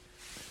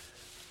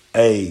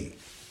 A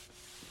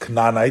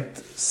Canaanite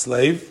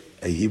slave,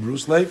 a Hebrew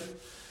slave,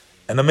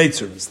 and a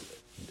maidservant slave.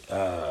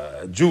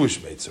 Jewish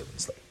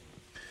maidservant slave.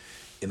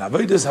 In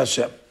Avodas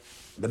Hashem,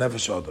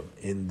 B'nefesh Adam,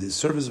 in the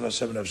service of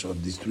Hashem B'nefesh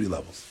Adam, these three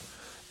levels.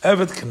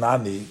 Eved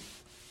Kanani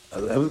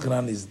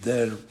is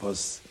there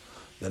because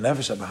the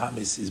Nefesh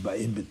HaBahamis is by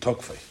in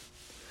B'tokfei,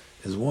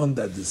 is one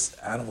that this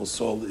animal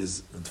soul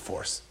is in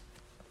force.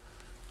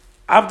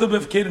 Avdo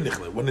B'vkeir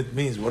Nichle, when it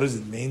means, what does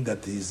it mean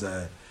that he's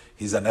an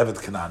Eved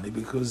Kanani?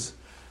 Because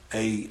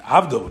a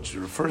Avdo, which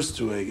refers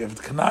to a Eved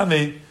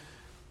Kanani,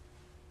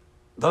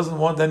 doesn't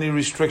want any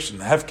restriction,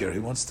 hefker. He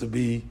wants to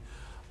be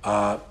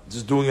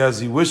just doing as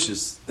he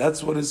wishes.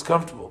 That's what is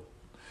comfortable.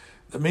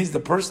 That means the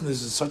person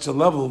is at such a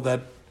level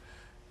that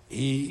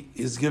he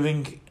is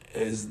giving,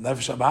 his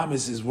nefesh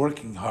habahamis is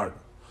working hard.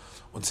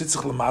 When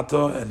tzitzich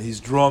lamato, and he's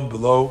drawn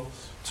below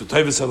to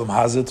tevis elam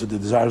hazeh, to the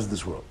desires of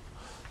this world.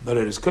 Not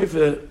that it's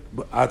koife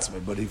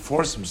atzme, but he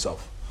forced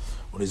himself.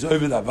 When he's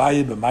over the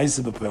avaye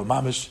b'maise b'poel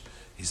mamish,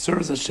 he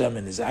serves Hashem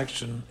in his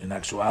action, in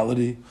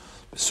actuality.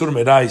 B'sur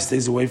merai, he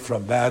stays away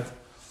from bad.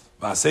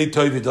 V'asei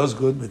toiv, he does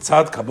good.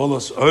 Mitzad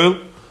kabolos oil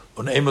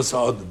on emos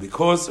ha'odin,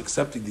 because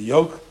accepting the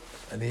yoke,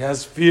 and he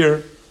has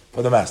fear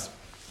for the master.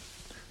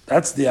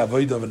 That's the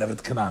avodah of an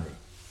Eved Kanani.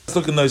 Let's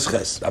look at Nois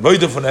Ches.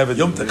 Avodah of an Eved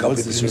Yom Tekal,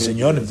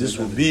 this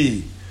will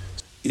be,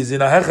 is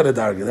in a hechere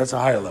darge, that's a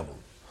higher level.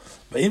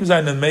 V'im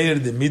zayin meir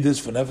the midas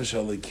for nefesh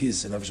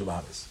halikis and nefesh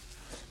habahamis.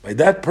 By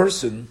that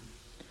person,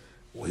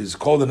 who is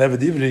called an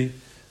Eved Ivri,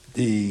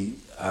 the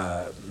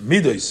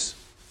midos,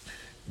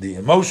 the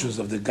emotions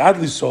of the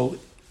godly soul,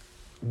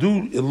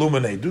 do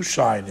illuminate, do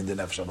shine in the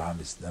nefesh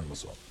habahamis, the animal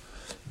soul.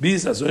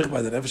 Bis azoich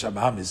by the nefesh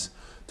habahamis,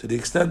 to the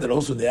extent that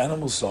also the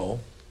animal soul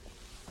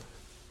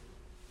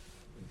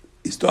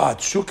is to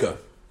atshuka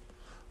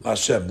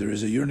Hashem. There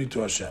is a yearning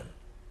to Hashem.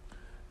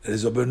 There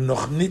is aber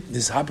noch nicht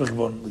nishapech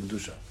geworden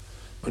l'kedusha,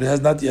 but it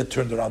has not yet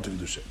turned around to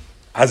kedusha.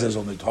 As is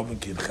only talking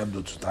kin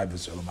chemdo to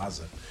taivus elam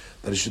hazeh,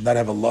 that it should not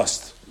have a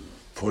lust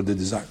for the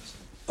desires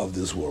of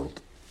this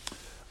world.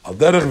 Al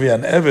derech vi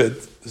an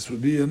eved, this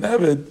would be an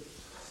eved,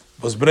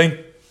 was bring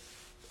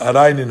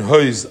arayin in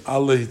hoiz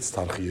alle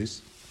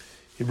hitztarchiyos.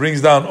 He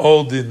brings down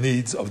all the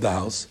needs of the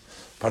house.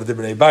 Part of the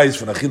bnei bayis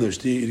from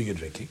achilas, eating and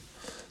drinking.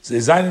 So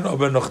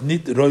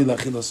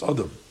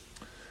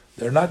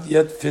they're not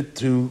yet fit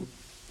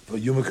for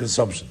human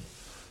consumption.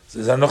 So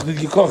they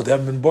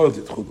haven't been boiled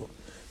yet.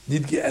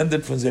 Nicht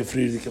geändert von sehr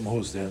friedlichem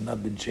Hus. They have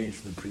not been changed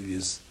from the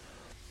previous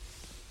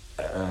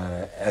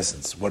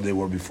essence, what they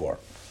were before.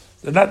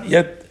 They're not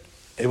yet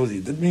able to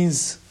eat. That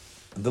means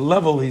at the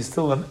level he's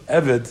still an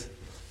Eved,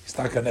 he's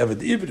not an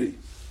Eved Ivri,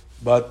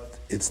 but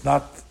it's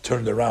not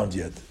turned around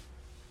yet.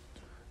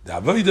 The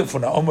Avodah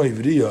von Ha'oma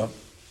Ivriya,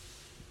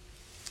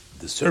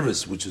 the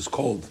service which is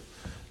called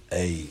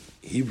a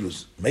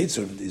Hebrew's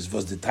maidservant,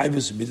 was the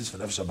taivus midas for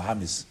nefesh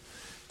habahamis,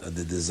 that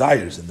the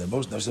desires and the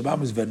most nefesh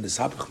habahamis werden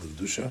nisapich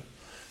l'kedusha.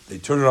 They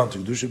turn around to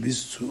kedusha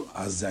bis to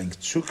azang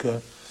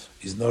tshuka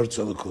is nor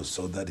tzelakus,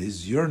 so that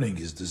his yearning,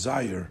 his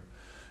desire,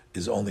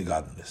 is only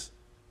godliness.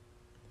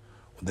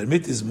 When the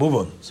mit is move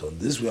on, so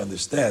this we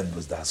understand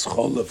was the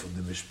haschola from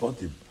the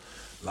mishpotim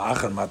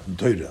la'achar matan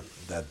Torah,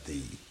 that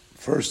the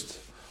first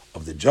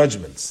of the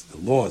judgments, the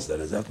laws that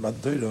is after matan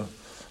Torah,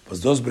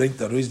 was those bring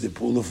the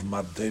pool of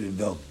Matan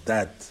Torah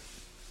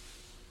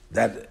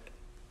that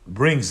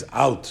brings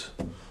out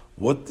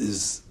what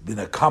is been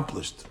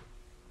accomplished.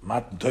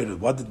 Matan Torah,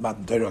 what did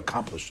Matan Torah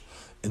accomplish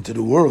into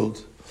the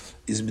world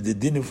is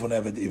mididinim von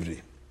Eved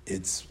Ivri.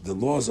 It's the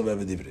laws of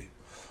Eved Ivri.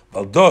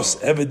 Valdos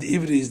Eved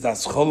Ivri is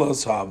das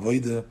cholos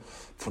ha'avoida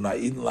von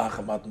ha'idin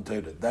lacha Matan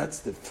Torah. That's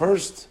the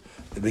first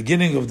the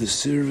beginning of the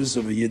service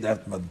of a Yid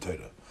after Matan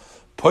Torah.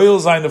 Poil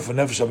Zaina for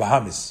Nefesh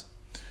Abahamis,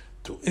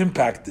 to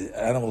impact the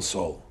animal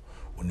soul,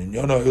 when in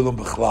Yono Ilum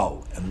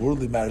Bechlal, and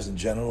worldly matters in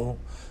general,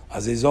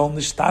 as a Zol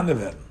Nishtane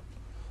werden,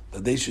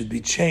 that they should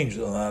be changed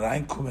on a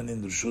reinkommen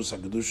in the Rishus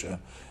HaKedusha,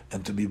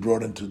 and to be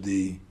brought into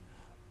the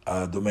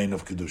domain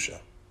of Kedusha.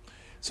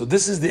 So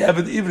this is the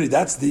Eved Ivri,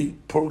 that's the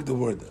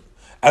word.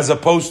 As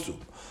opposed to,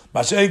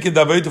 Masha'enke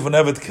Davetu von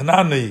Eved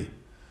Kanani,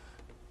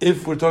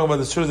 if we're talking about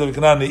the service of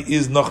Kanani,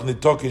 is noch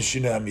nitok in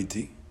Shine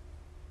Amiti.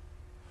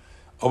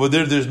 Over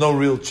there's no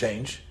real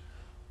change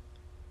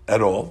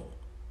at all.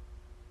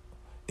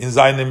 In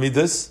Zayin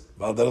Midas,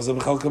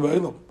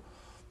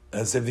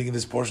 and same thing in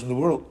this portion of the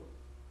world.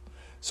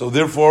 So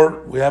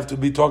therefore, we have to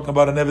be talking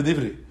about an Eved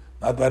Ivri,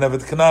 not by an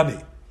Eved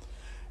Kanani.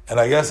 And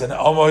I guess an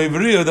Omo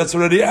Ivriya, that's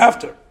already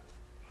after.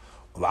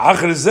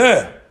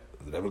 The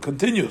Rebbe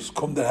continues,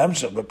 Kom der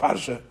Hemshech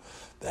beParsha,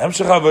 the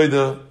Hemshech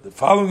Avodah, the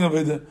following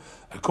Avodah,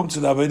 I come to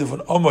the Avodah von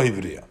Omo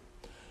Ivriya,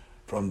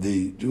 from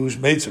the Jewish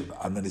Meitzur,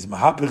 Amen is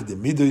Mahapich, the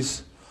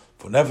Midos,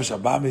 for Nefesh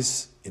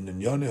Abamis, in the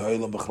Nyoni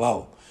Ha'olam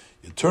Bechlal.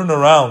 You turn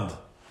around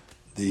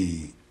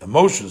the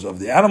emotions of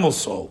the animal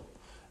soul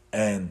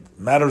and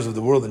matters of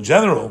the world in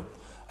general,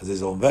 as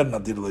is Olver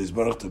Nadir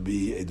Leisbarach, to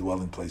be a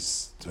dwelling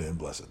place to him,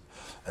 blessed.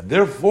 And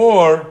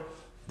therefore,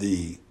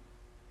 the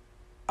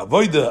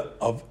Avodah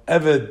of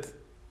Eved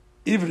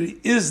Ivri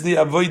is the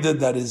Avodah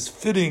that is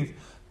fitting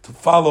to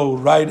follow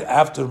right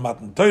after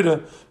Matan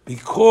Torah,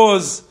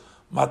 because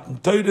Matan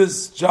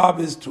Torah's job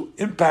is to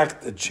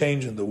impact a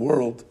change in the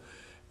world,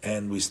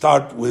 and we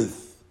start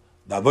with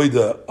the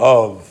Avodah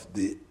of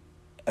the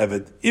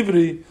Eved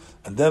Ivri,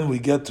 and then we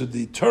get to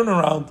the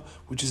turnaround,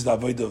 which is the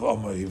Avodah of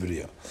Omo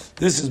Ivriya.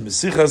 This is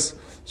Mesichas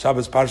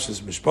Shabbos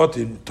Parshas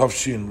Mishpatim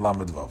Tovshin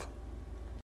Lamed Vav.